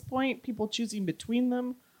 at this point, people choosing between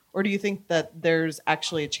them? Or do you think that there's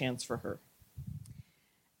actually a chance for her?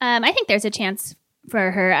 I think there's a chance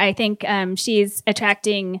for her. I think she's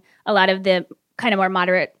attracting a lot of the kind of more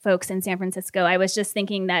moderate folks in San Francisco. I was just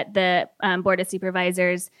thinking that the Board of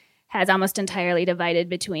Supervisors has almost entirely divided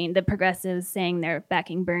between the progressives saying they're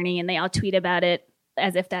backing Bernie, and they all tweet about it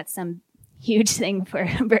as if that's some huge thing for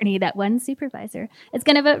Bernie, that one supervisor is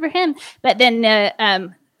going to vote for him. But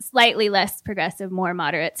then slightly less progressive, more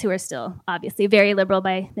moderates who are still obviously very liberal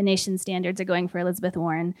by the nation's standards are going for Elizabeth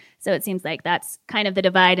Warren. So it seems like that's kind of the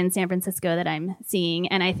divide in San Francisco that I'm seeing.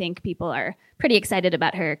 And I think people are pretty excited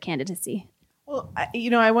about her candidacy. Well,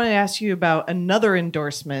 I want to ask you about another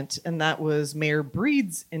endorsement, and that was Mayor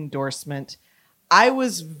Breed's endorsement. I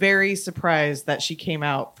was very surprised that she came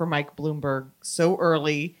out for Mike Bloomberg so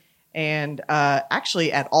early and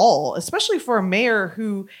actually at all, especially for a mayor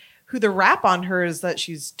who who the rap on her is that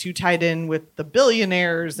she's too tied in with the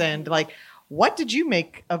billionaires. And like, what did you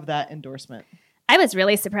make of that endorsement? I was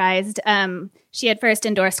really surprised. She had first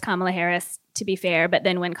endorsed Kamala Harris, to be fair, but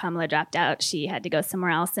then when Kamala dropped out, she had to go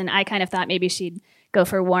somewhere else. And I kind of thought maybe she'd go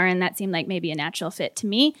for Warren. That seemed like maybe a natural fit to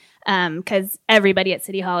me, because everybody at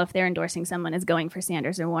City Hall, if they're endorsing someone, is going for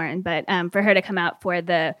Sanders or Warren. But for her to come out for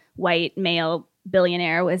the white male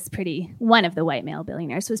billionaire one of the white male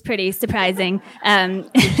billionaires was pretty surprising.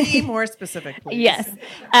 Be more specific, please. Yes.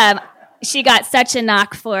 She got such a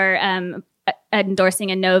knock for endorsing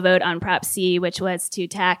a no vote on Prop C, which was to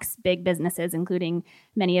tax big businesses, including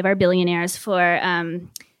many of our billionaires,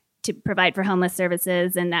 to provide for homeless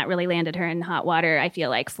services, and that really landed her in hot water, I feel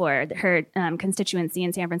like, for her constituency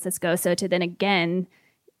in San Francisco. So to then again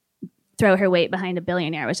throw her weight behind a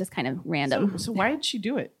billionaire was just kind of random. So why did she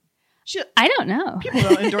do it? I don't know. People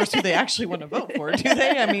don't endorse who they actually want to vote for, do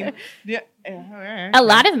they? I mean, a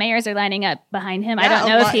lot of mayors are lining up behind him. I don't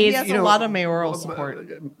know if he has a lot of mayoral support.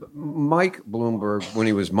 Mike Bloomberg, when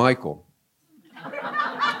he was Michael,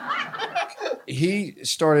 he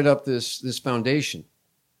started up this foundation.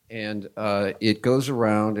 And it goes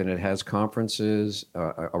around and it has conferences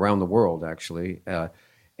around the world, actually,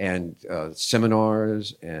 and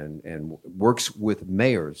seminars and works with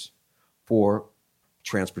mayors for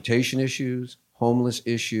transportation issues, homeless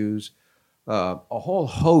issues, a whole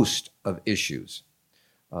host of issues.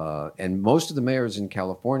 And most of the mayors in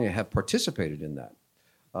California have participated in that.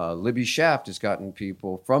 Libby Schaaf has gotten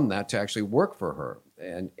people from that to actually work for her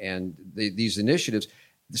and these initiatives.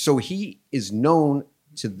 So he is known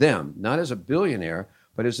to them, not as a billionaire,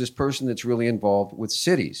 but as this person that's really involved with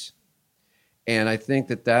cities. And I think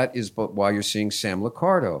that is why you're seeing Sam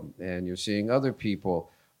Liccardo and you're seeing other people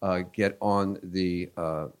get on the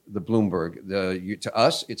Bloomberg. To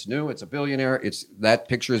us, it's new. It's a billionaire. That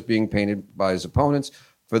picture is being painted by his opponents.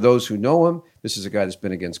 For those who know him, this is a guy that's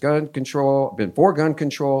been against gun control, been for gun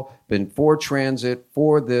control, been for transit,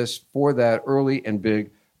 for this, for that, early and big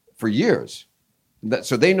for years.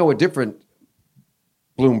 So they know a different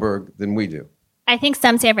Bloomberg than we do. I think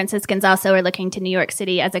some San Franciscans also are looking to New York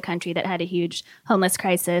City as a country that had a huge homeless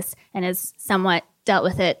crisis and has somewhat dealt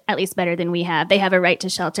with it at least better than we have. They have a right to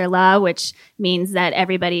shelter law, which means that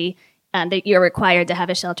everybody that you're required to have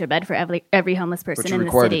a shelter bed for every homeless person in the city.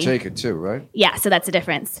 But you're required to take it too, right? Yeah, so that's a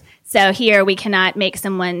difference. So here we cannot make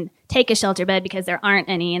someone take a shelter bed because there aren't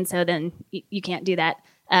any, and so then you can't do that.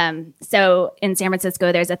 So in San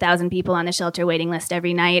Francisco, there's 1,000 people on the shelter waiting list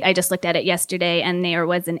every night. I just looked at it yesterday, and there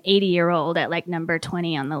was an 80-year-old at like number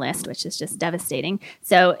 20 on the list, which is just devastating.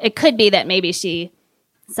 So it could be that maybe she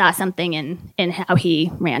saw something in how he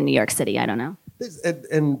ran New York City. I don't know.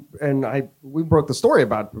 We broke the story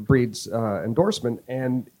about Breed's endorsement,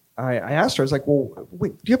 and I asked her, I was like, well,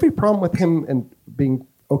 wait, do you have any problem with him and being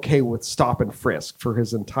okay with stop and frisk for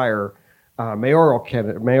his entire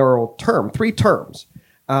mayoral term, 3 terms?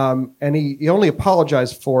 And he only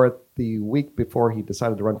apologized for it the week before he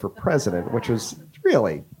decided to run for president, which was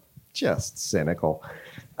really just cynical.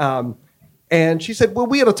 And she said, well,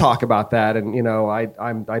 we had to talk about that. And,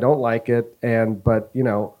 I don't like it. But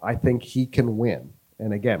I think he can win.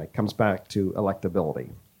 And again, it comes back to electability.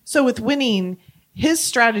 So with winning, his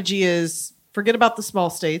strategy is forget about the small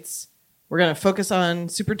states. We're going to focus on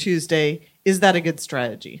Super Tuesday. Is that a good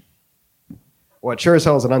strategy? Well, it sure as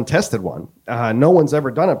hell is an untested one. No one's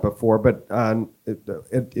ever done it before, but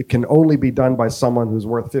it can only be done by someone who's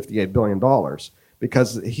worth $58 billion.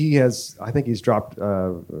 Because I think he's dropped,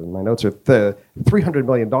 my notes are $300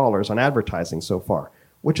 million on advertising so far,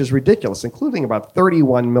 which is ridiculous, including about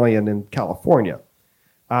 $31 million in California.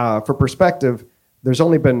 For perspective, there's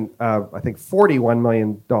only been, I think, $41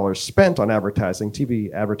 million spent on advertising,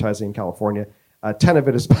 TV advertising in California. 10 of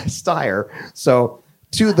it is by Steyer. So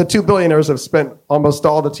the 2 billionaires have spent almost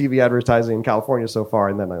all the TV advertising in California so far,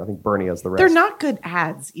 and then I think Bernie has the rest. They're not good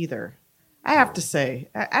ads either. I have to say,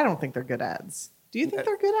 I don't think they're good ads. Do you think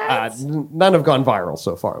they're good ads? None have gone viral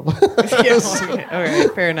so far. Okay. All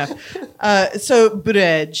right, fair enough. So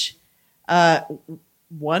Buttigieg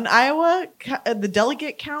won Iowa, the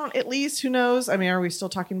delegate count at least. Who knows? I mean, are we still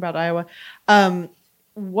talking about Iowa?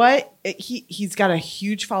 He's got a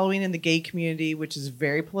huge following in the gay community, which is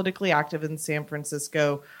very politically active in San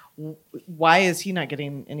Francisco. Why is he not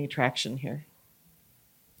getting any traction here?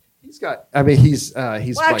 He's well,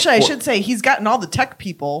 actually, I should say he's gotten all the tech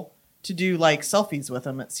people to do like selfies with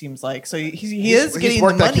him. It seems like he's getting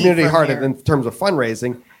worked the money that community from hard here. in terms of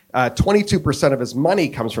fundraising. 22% of his money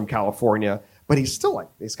comes from California, but he's still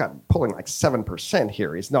pulling like 7%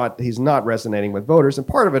 here. He's not resonating with voters, and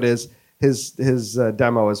part of it is his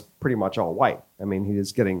demo is pretty much all white. I mean, he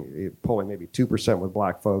is polling maybe 2% with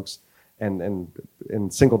black folks, and in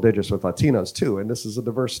single digits with Latinos too. And this is a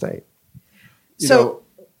diverse state. You know,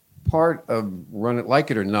 part of running, like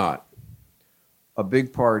it or not, a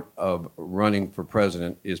big part of running for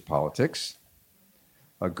president is politics.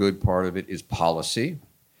 A good part of it is policy.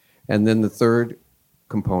 And then the third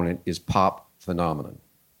component is pop phenomenon.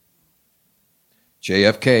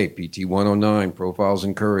 JFK, PT 109, profiles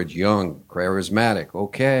in courage, young, charismatic,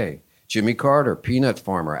 okay. Jimmy Carter, peanut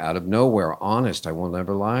farmer, out of nowhere, honest, I will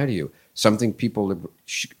never lie to you. Something people have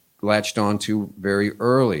latched onto very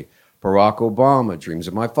early. Barack Obama, dreams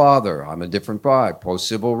of my father, I'm a different vibe,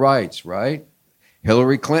 post-civil rights, right?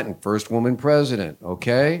 Hillary Clinton, first woman president,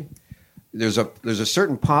 okay? There's a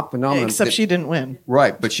certain pop phenomenon. Except she didn't win.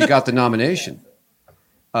 Right, but she got the nomination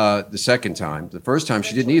the second time. The first time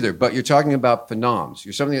she didn't either. But you're talking about phenoms.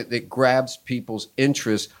 You're something that grabs people's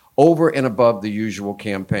interest over and above the usual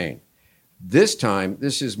campaign. This time,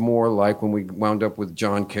 this is more like when we wound up with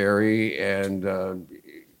John Kerry and a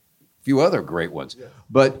few other great ones.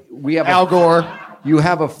 But we have Al Gore. You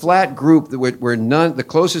have a flat group where the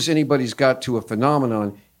closest anybody's got to a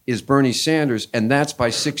phenomenon is Bernie Sanders, and that's by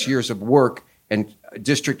 6 years of work and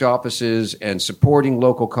district offices and supporting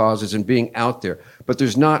local causes and being out there. But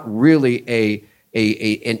there's not really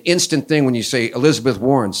an instant thing when you say Elizabeth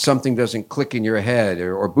Warren, something doesn't click in your head,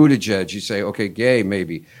 or Buttigieg, you say, okay, gay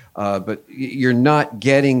maybe, but you're not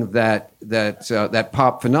getting that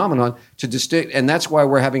pop phenomenon to distinct, and that's why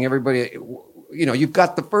we're having everybody. You know, you've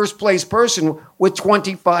got the first place person with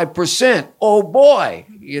 25%. Oh boy,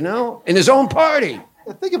 in his own party.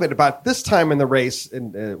 Think of it, about this time in the race,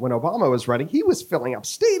 when Obama was running, he was filling up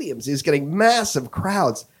stadiums. He was getting massive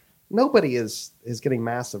crowds. Nobody is getting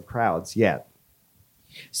massive crowds yet.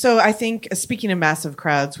 So I think, speaking of massive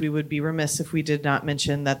crowds, we would be remiss if we did not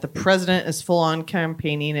mention that the president is full on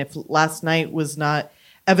campaigning. If last night was not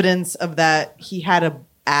evidence of that, he had an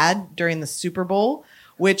ad during the Super Bowl,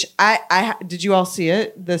 which I did you all see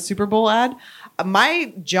it? The Super Bowl ad?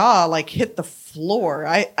 My jaw hit the floor.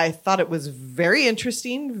 I thought it was very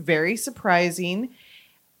interesting, very surprising.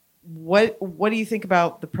 What do you think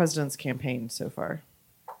about the president's campaign so far?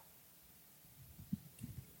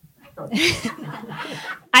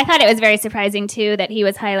 I thought it was very surprising, too, that he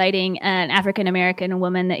was highlighting an African-American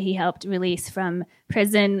woman that he helped release from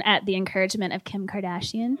prison at the encouragement of Kim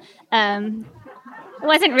Kardashian. It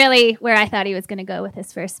wasn't really where I thought he was going to go with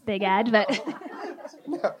his first big ad, but...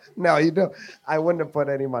 No, I wouldn't have put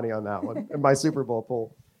any money on that one in my Super Bowl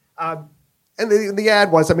pool. And the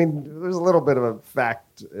ad was, there's a little bit of a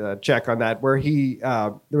fact check on that, where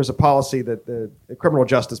there was a policy that the criminal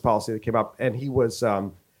justice policy that came up, and he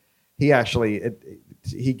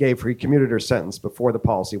commuted her sentence before the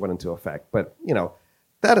policy went into effect. But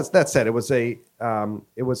that said, it was a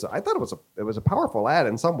powerful ad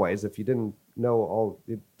in some ways. If you didn't know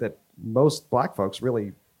that most black folks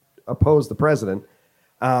really oppose the president.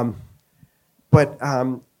 It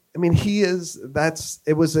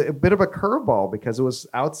was a bit of a curveball because it was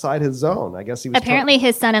outside his zone. I guess he was apparently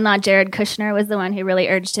his son-in-law, Jared Kushner, was the one who really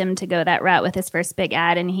urged him to go that route with his first big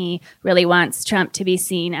ad. And he really wants Trump to be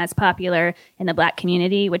seen as popular in the black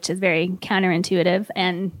community, which is very counterintuitive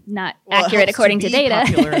and not accurate according to data.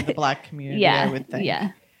 Popular in the black community, yeah, I would think.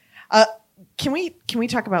 Yeah. Can we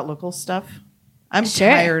talk about local stuff? I'm Sure,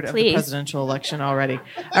 tired of the please. presidential election already.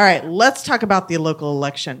 All right, let's talk about the local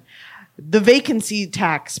election. The vacancy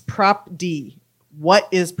tax, Prop D. What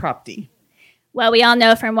is Prop D? Well, we all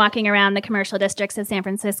know from walking around the commercial districts of San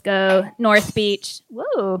Francisco, North Beach.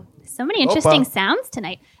 Whoa, so many interesting sounds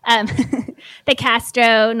tonight. The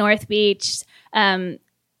Castro, North Beach,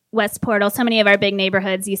 West Portal, so many of our big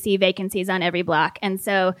neighborhoods, you see vacancies on every block. And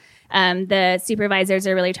so the supervisors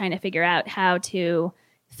are really trying to figure out how to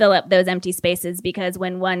fill up those empty spaces, because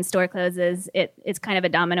when one store closes, it's kind of a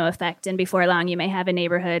domino effect. And before long, you may have a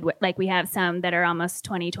neighborhood like we have some that are almost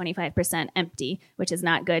 20-25% empty, which is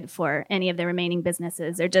not good for any of the remaining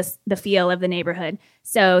businesses or just the feel of the neighborhood.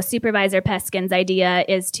 So Supervisor Peskin's idea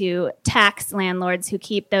is to tax landlords who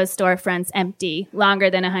keep those storefronts empty longer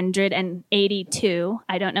than 182,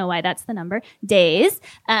 I don't know why that's the number, days.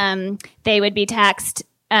 They would be taxed.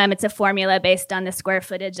 It's a formula based on the square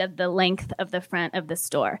footage of the length of the front of the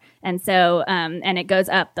store. And so, and it goes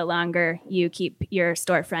up the longer you keep your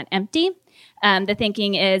storefront empty. The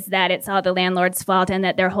thinking is that it's all the landlord's fault and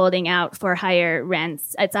that they're holding out for higher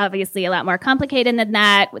rents. It's obviously a lot more complicated than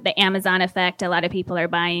that. With the Amazon effect, a lot of people are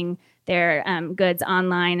buying their goods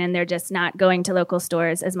online and they're just not going to local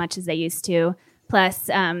stores as much as they used to. Plus,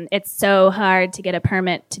 it's so hard to get a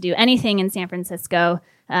permit to do anything in San Francisco,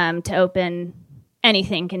 to open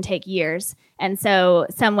anything can take years. And so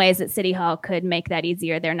some ways that City Hall could make that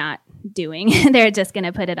easier, they're not doing. They're just going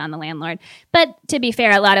to put it on the landlord. But to be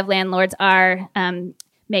fair, a lot of landlords are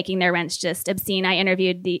making their rents just obscene. I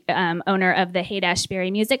interviewed the owner of the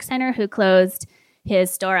Haight-Ashbury Music Center, who closed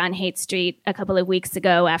his store on Haight Street a couple of weeks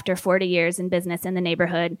ago after 40 years in business in the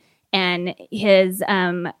neighborhood. And his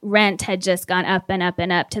rent had just gone up and up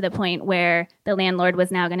and up to the point where the landlord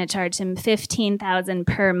was now going to charge him $15,000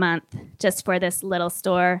 per month just for this little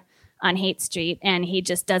store on Haight Street. And he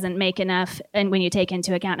just doesn't make enough. And when you take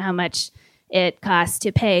into account how much it costs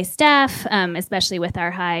to pay staff, especially with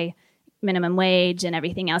our high minimum wage and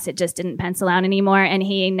everything else, it just didn't pencil out anymore. And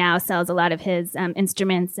he now sells a lot of his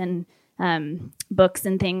instruments and books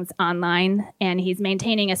and things online, and he's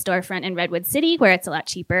maintaining a storefront in Redwood City where it's a lot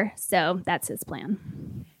cheaper. So that's his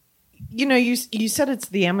plan. You know, you said it's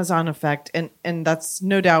the Amazon effect, and that's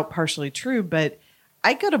no doubt partially true, but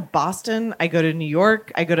I go to Boston, I go to New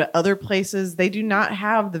York, I go to other places. They do not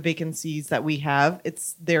have the vacancies that we have.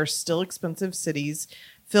 They're still expensive cities.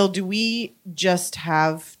 Phil, do we just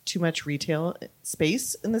have too much retail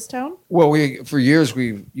space in this town? Well, for years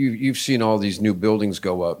you've seen all these new buildings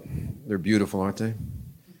go up. They're beautiful, aren't they?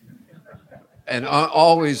 And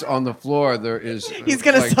always on the floor there is. He's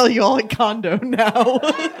going to sell you all a condo now.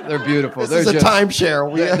 They're beautiful. This is a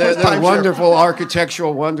timeshare. They're wonderful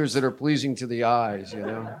architectural wonders that are pleasing to the eyes, you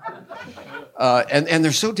know. And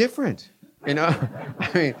they're so different, you know.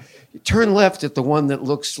 I mean, you turn left at the one that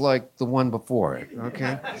looks like the one before it,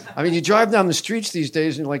 okay? I mean, you drive down the streets these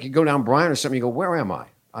days and like you go down Bryan or something, you go, where am I?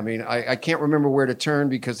 I mean, I can't remember where to turn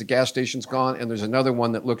because the gas station's gone and there's another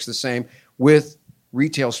one that looks the same with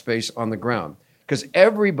retail space on the ground. Because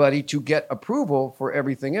everybody, to get approval for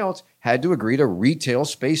everything else, had to agree to retail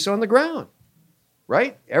space on the ground,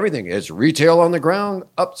 right? Everything is retail on the ground,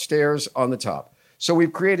 upstairs on the top. So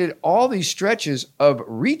we've created all these stretches of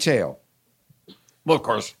retail. Well, of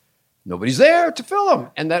course, nobody's there to fill them.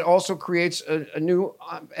 And that also creates a new,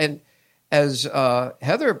 and as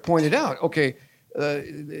Heather pointed out, okay,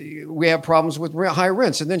 we have problems with high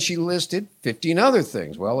rents. And then she listed 15 other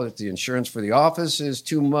things. Well, if the insurance for the office is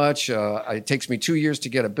too much, it takes me 2 years to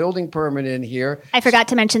get a building permit in here. I forgot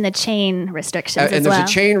to mention the chain restrictions as and well.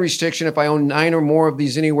 There's a chain restriction. If I own 9 or more of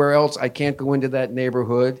these anywhere else, I can't go into that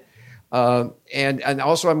neighborhood. And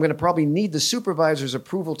also I'm going to probably need the supervisor's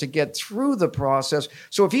approval to get through the process.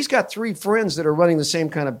 So if he's got 3 friends that are running the same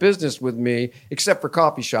kind of business with me, except for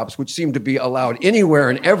coffee shops, which seem to be allowed anywhere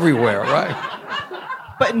and everywhere, right?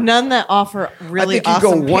 But none that offer really I think you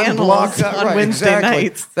awesome go one panels block on right, Wednesday exactly.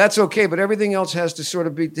 nights. That's okay, but everything else has to sort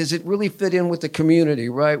of be, does it really fit in with the community,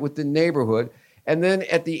 right, with the neighborhood? And then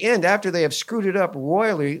at the end, after they have screwed it up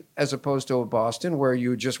royally, as opposed to Boston, where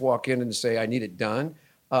you just walk in and say, I need it done,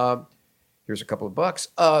 here's a couple of bucks.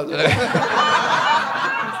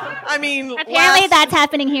 I mean, Apparently that's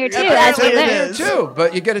happening here too. That's as we it live. is too,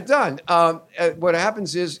 but you get it done. What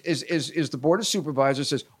happens is the board of supervisors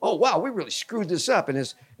says, "Oh wow, we really screwed this up," and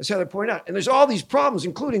as Heather pointed out, and there's all these problems,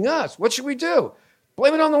 including us. What should we do?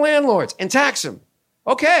 Blame it on the landlords and tax them.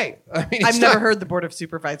 Okay, I mean, I've never heard the board of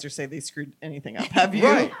supervisors say they screwed anything up. Have you?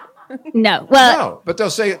 Right. No. Well, No, but they'll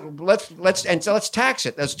say let's tax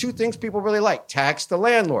it. That's 2 things people really like: tax the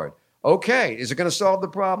landlord. Okay, is it going to solve the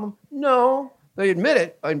problem? No. They admit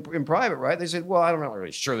it in private, right? They said, well, I'm not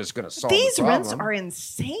really sure this is going to solve These the problem. rents are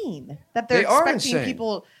insane. That they're They are expecting insane.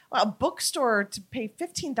 people, a bookstore to pay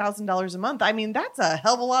 $15,000 a month. I mean, that's a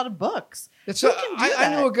hell of a lot of books. It's Who can do I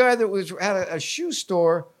that? knew a guy that had a shoe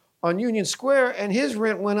store on Union Square, and his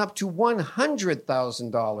rent went up to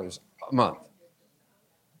 $100,000 a month.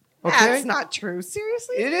 Okay? That's not true.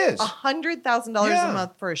 Seriously? It is. $100,000 Yeah. a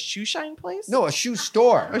month for a shoe shine place? No, a shoe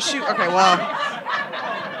store. A shoe. Okay, well.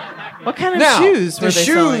 What kind of Now, shoes were the they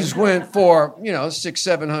shoes selling? went for, $600,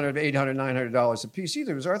 $700, $800, $900 a piece.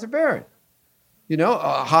 Either it was Arthur Barrett.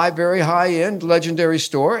 A very high-end legendary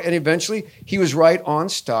store, and eventually he was right on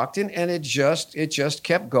Stockton, and it just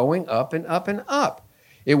kept going up and up and up.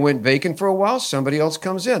 It went vacant for a while. Somebody else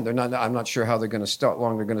comes in. I'm not sure how they're going to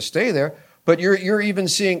long they're going to stay there. But you're even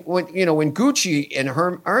seeing when Gucci and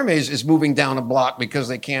Hermes is moving down a block because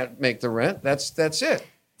they can't make the rent. That's it.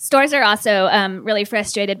 stores are also really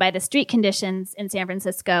frustrated by the street conditions in San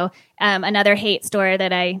Francisco. Another Haight store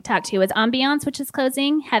that I talked to was Ambiance, which is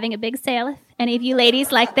closing, having a big sale if any of you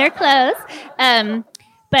ladies like their clothes.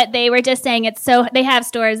 But they were just saying they have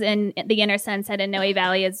stores in the Inner Sunset and Noe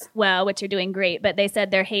Valley as well, which are doing great. But they said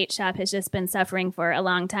their Haight shop has just been suffering for a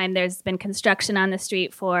long time. There's been construction on the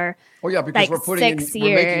street for Because like we're making the 6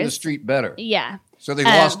 years. street better. Yeah. So they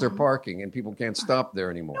lost their parking and people can't stop there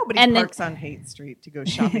anymore. Nobody And parks on Haight Street to go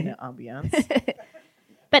shopping at Ambiance.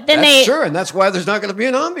 But then and that's why there's not going to be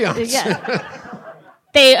an ambiance. Yeah.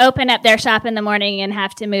 They open up their shop in the morning and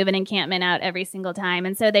have to move an encampment out every single time.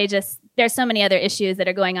 And so there's so many other issues that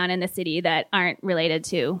are going on in the city that aren't related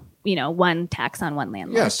to, one tax on one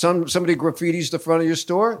landlord. Yeah, somebody graffitis the front of your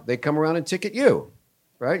store, they come around and ticket you,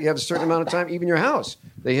 right? You have a certain amount of time, even your house.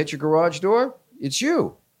 They hit your garage door, it's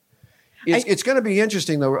you. It's going to be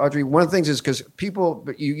interesting, though, Audrey. One of the things is because people,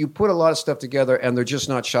 you put a lot of stuff together and they're just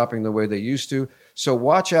not shopping the way they used to. So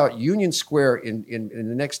watch out. Union Square in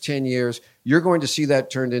the next 10 years, you're going to see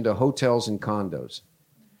that turned into hotels and condos.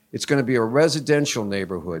 It's going to be a residential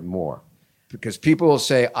neighborhood more because people will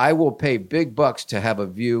say, I will pay big bucks to have a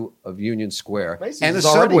view of Union Square Macy's and a is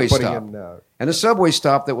already subway putting stop. And a subway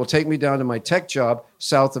stop that will take me down to my tech job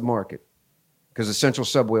south of Market because the Central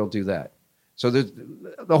Subway will do that. So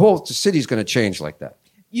the whole city is going to change like that.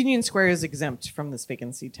 Union Square is exempt from this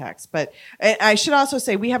vacancy tax. But I should also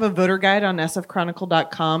say we have a voter guide on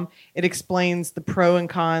sfchronicle.com. It explains the pro and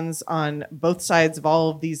cons on both sides of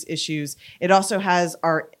all of these issues. It also has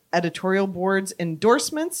our editorial board's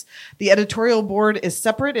endorsements. The editorial board is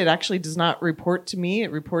separate. It actually does not report to me.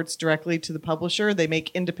 It reports directly to the publisher. They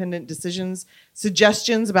make independent decisions,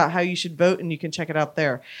 suggestions about how you should vote, and you can check it out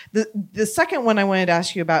there. The second one I wanted to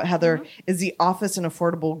ask you about, Heather, is the Office and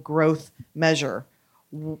Affordable Growth Measure.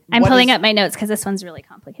 I'm pulling up my notes because this one's really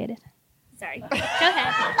complicated. Sorry. Go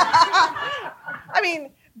ahead. I mean,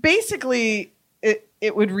 basically,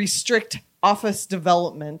 it would restrict new office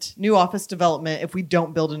development if we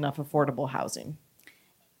don't build enough affordable housing.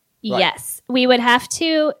 Right. Yes. We would have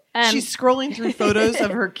to... She's scrolling through photos of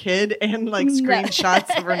her kid and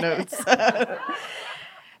screenshots of her notes.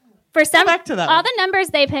 For some, back to that all one. the numbers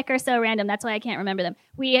they pick are so random. That's why I can't remember them.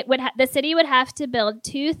 The city would have to build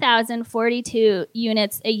 2,042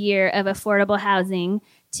 units a year of affordable housing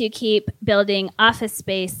to keep building office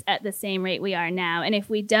space at the same rate we are now. And if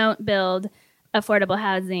we don't build affordable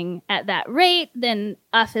housing at that rate, then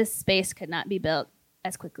office space could not be built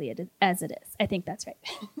as quickly as it is. I think that's right.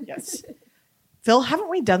 Yes. Phil, haven't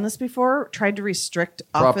we done this before? Tried to restrict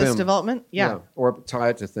Prop office M. development? Yeah. Or tie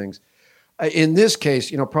it to things. In this case,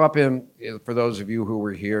 Prop M, for those of you who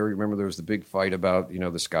were here, remember there was the big fight about,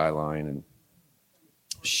 the skyline and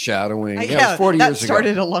shadowing. It was 40 that years ago.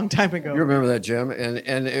 started a long time ago. You remember that, Jim?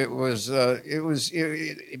 And it was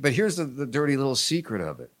but here's the dirty little secret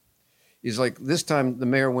of it. Is like this time the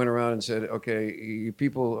mayor went around and said, okay, you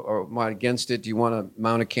people are against it. Do you want to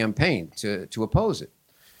mount a campaign to oppose it?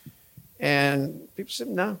 And people said,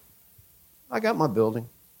 no, I got my building.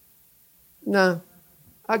 No,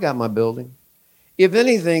 I got my building. If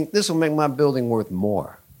anything, this will make my building worth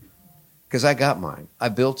more because I got mine. I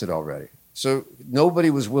built it already. So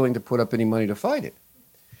nobody was willing to put up any money to fight it.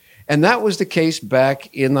 And that was the case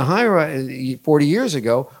back in the high 40 years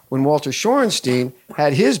ago when Walter Shorenstein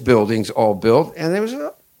had his buildings all built, and there was,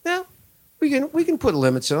 yeah, we can put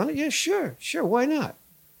limits on it. Yeah, sure, why not?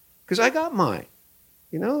 Because I got mine.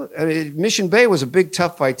 Mission Bay was a big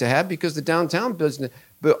tough fight to have because the downtown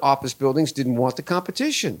office buildings didn't want the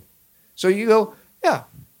competition. So you go, yeah,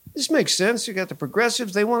 this makes sense. You got the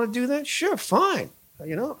progressives; they want to do that. Sure, fine. I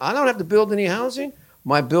don't have to build any housing.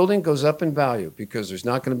 My building goes up in value because there's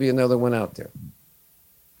not going to be another one out there.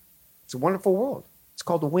 It's a wonderful world. It's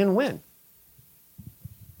called a win-win.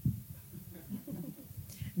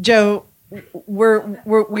 Joe,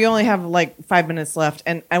 we only have 5 minutes left,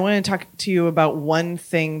 and I want to talk to you about one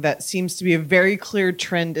thing that seems to be a very clear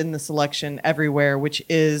trend in this election everywhere, which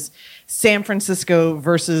is San Francisco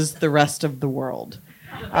versus the rest of the world.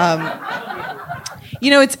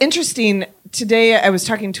 It's interesting. Today, I was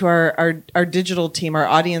talking to our digital team, our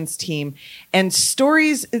audience team, and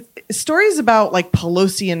stories about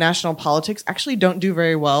Pelosi and national politics actually don't do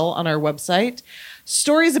very well on our website.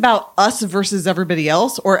 Stories about us versus everybody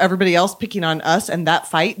else, or everybody else picking on us, and that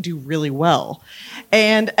fight do really well.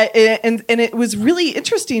 And it was really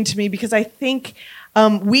interesting to me because I think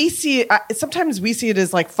we see sometimes we see it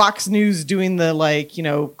as Fox News doing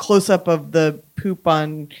the close up of the poop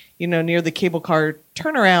on near the cable car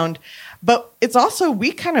turnaround. But it's also,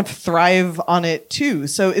 we kind of thrive on it too.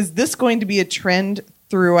 So is this going to be a trend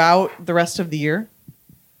throughout the rest of the year?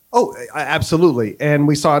 Oh, absolutely. And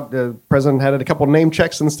we saw the president had a couple of name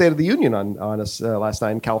checks in the State of the Union on us last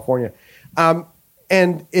night in California.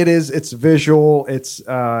 And it's visual, it's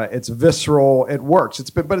visceral, it works.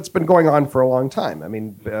 But it's been going on for a long time. I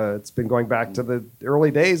mean, it's been going back to the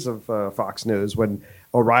early days of Fox News when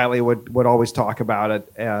O'Reilly would always talk about it,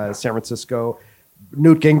 San Francisco.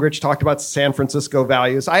 Newt Gingrich talked about San Francisco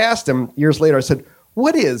values. I asked him years later, I said,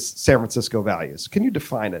 what is San Francisco values? Can you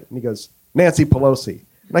define it? And he goes, Nancy Pelosi.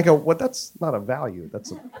 And I go, well, that's not a value.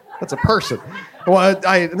 That's a person. Well,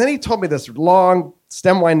 and then he told me this long,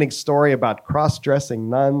 stem-winding story about cross-dressing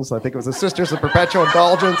nuns. I think it was the Sisters of Perpetual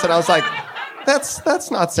Indulgence. And I was like, that's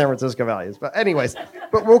not San Francisco values. But anyways,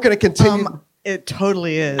 but we're going to continue. It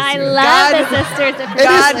totally is. I love the Sisters of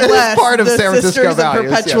God it is bless part of the San Francisco Sisters values,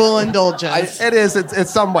 of Perpetual Indulgence. It is. It's in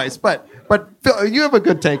some ways. But Phil, you have a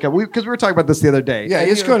good take on because we were talking about this the other day. Yeah, And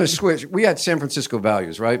it's you- going to switch. We had San Francisco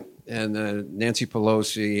values, right? And Nancy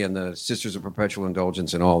Pelosi and the Sisters of Perpetual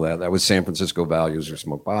Indulgence and all that. That was San Francisco values, or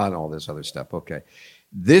smoke pot and all this other stuff. Okay.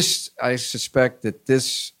 I suspect that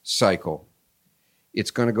this cycle,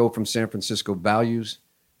 it's going to go from San Francisco values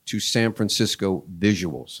to San Francisco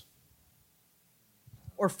visuals.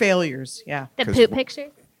 Or failures, yeah. The poop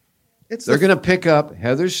pictures. They're going to pick up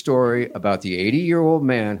Heather's story about the 80-year-old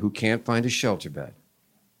man who can't find a shelter bed.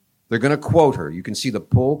 They're going to quote her. You can see the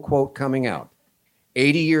pull quote coming out.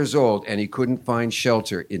 80 years old, and he couldn't find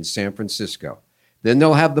shelter in San Francisco. Then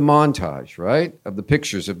they'll have the montage, right, of the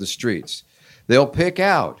pictures of the streets. They'll pick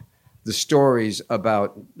out the stories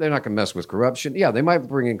about, they're not going to mess with corruption. Yeah, they might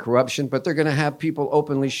bring in corruption, but they're going to have people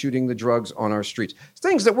openly shooting the drugs on our streets.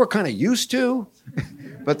 Things that we're kind of used to,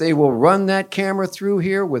 but they will run that camera through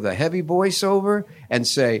here with a heavy voiceover and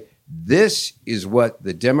say, this is what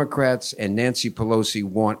the Democrats and Nancy Pelosi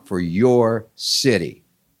want for your city.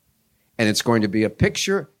 And it's going to be a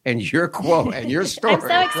picture and your quote and your story. I'm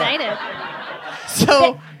so excited.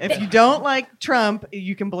 So if you don't like Trump,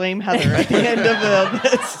 you can blame Heather at the end of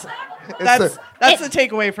this. That's the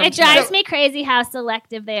takeaway from It tonight. drives me crazy how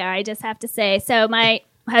selective they are, I just have to say. So my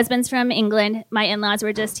husband's from England. My in-laws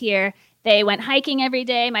were just here. They went hiking every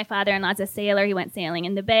day. My father-in-law's a sailor. He went sailing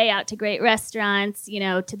in the bay, out to great restaurants,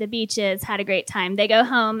 to the beaches, had a great time. They go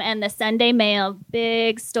home, and the Sunday Mail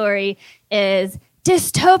big story is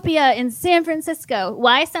dystopia in San Francisco.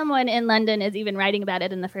 Why someone in London is even writing about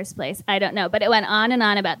it in the first place, I don't know. But it went on and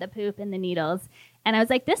on about the poop and the needles. And I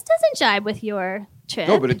was like, this doesn't jibe with your trip.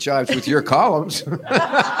 No, but it jives with your columns.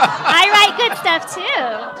 I write good stuff, too.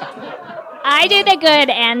 I do the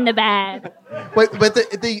good and the bad. But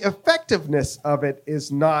the effectiveness of it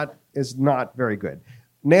is not very good.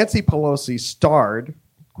 Nancy Pelosi starred,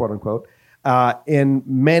 quote unquote, in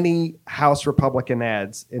many House Republican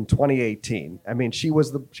ads in 2018. I mean, she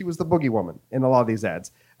was the boogie woman in a lot of these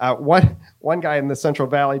ads. One guy in the Central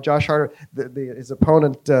Valley, Josh Harder, his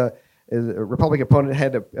opponent, his Republican opponent,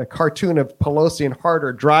 had a cartoon of Pelosi and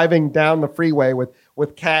Harder driving down the freeway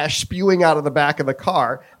with cash spewing out of the back of the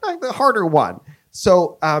car. The Harder won.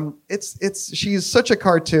 So she's such a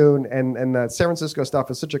cartoon, and the San Francisco stuff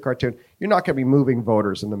is such a cartoon. You're not going to be moving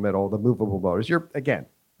voters in the middle, the movable voters. You're, again,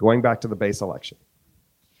 going back to the base election.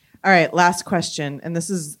 All right, last question. And this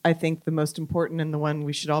is, I think, the most important and the one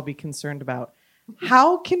we should all be concerned about.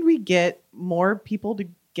 How can we get more people to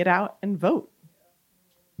get out and vote?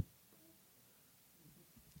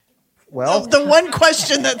 Well, The one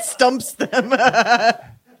question that stumps them.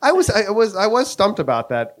 I was stumped about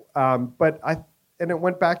that, and it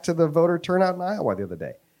went back to the voter turnout in Iowa the other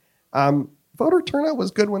day. Voter turnout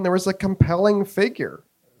was good when there was a compelling figure.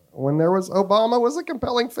 When there was Obama was a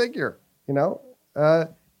compelling figure.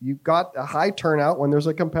 You got a high turnout when there's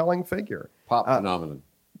a compelling figure. Pop phenomenon.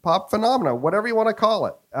 Pop phenomena, whatever you want to call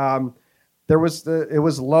it. It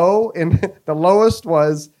was low, and the lowest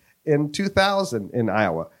was in 2000 in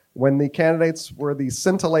Iowa, when the candidates were the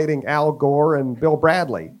scintillating Al Gore and Bill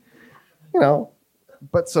Bradley.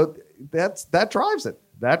 But so that drives it.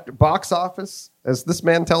 That box office, as this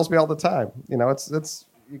man tells me all the time, it's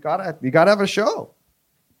you gotta have a show.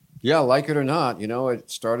 Yeah, like it or not,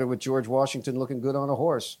 it started with George Washington looking good on a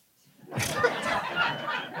horse.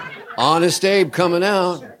 Honest Abe coming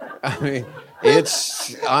out. I mean,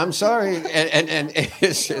 I'm sorry, and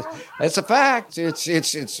it's a fact.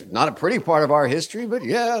 It's not a pretty part of our history, but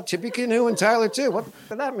yeah, Tippy Canoe and Tyler too. What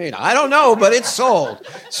does that mean? I don't know, but it's sold.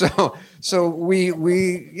 So we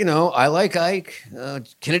I like Ike,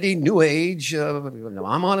 Kennedy, New Age.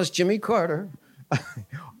 I'm honest, Jimmy Carter.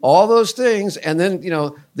 All those things, and then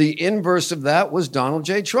the inverse of that was Donald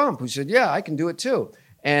J. Trump, who said, "Yeah, I can do it too."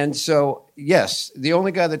 And so, yes, the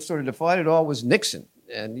only guy that sort of defied it all was Nixon.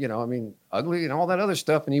 And, ugly and all that other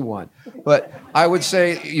stuff, and he won. But I would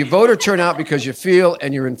say you voter turnout because you feel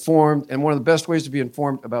and you're informed, and one of the best ways to be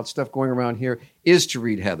informed about stuff going around here is to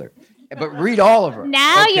read Heather. But read all of her.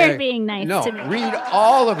 Now you're being nice to me. No, read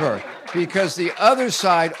all of her, because the other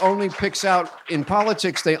side only picks out, in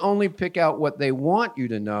politics, they only pick out what they want you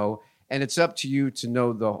to know, and it's up to you to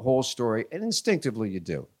know the whole story, and instinctively you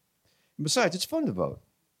do. And besides, it's fun to vote.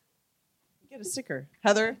 Get a sticker.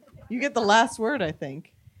 Heather, you get the last word, I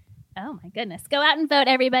think. Oh, my goodness. Go out and vote,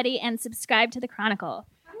 everybody, and subscribe to the Chronicle.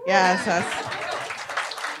 Yes.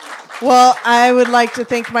 Well, I would like to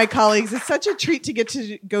thank my colleagues. It's such a treat to get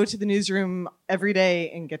to go to the newsroom every day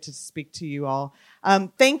and get to speak to you all.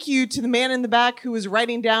 Thank you to the man in the back who was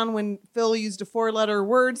writing down when Phil used a 4-letter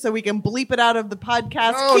word so we can bleep it out of the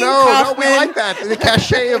podcast. No, King no, we Kaufman. like that. The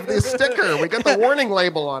cachet of the sticker. We got the warning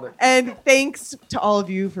label on it. And thanks to all of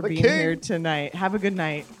you for The being king. here tonight. Have a good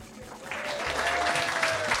night.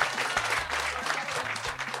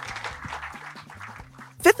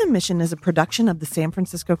 Fifth and Mission is a production of the San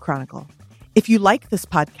Francisco Chronicle. If you like this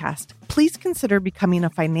podcast, please consider becoming a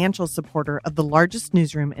financial supporter of the largest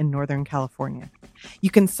newsroom in Northern California.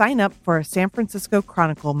 You can sign up for a San Francisco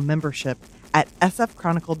Chronicle membership at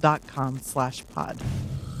sfchronicle.com/pod.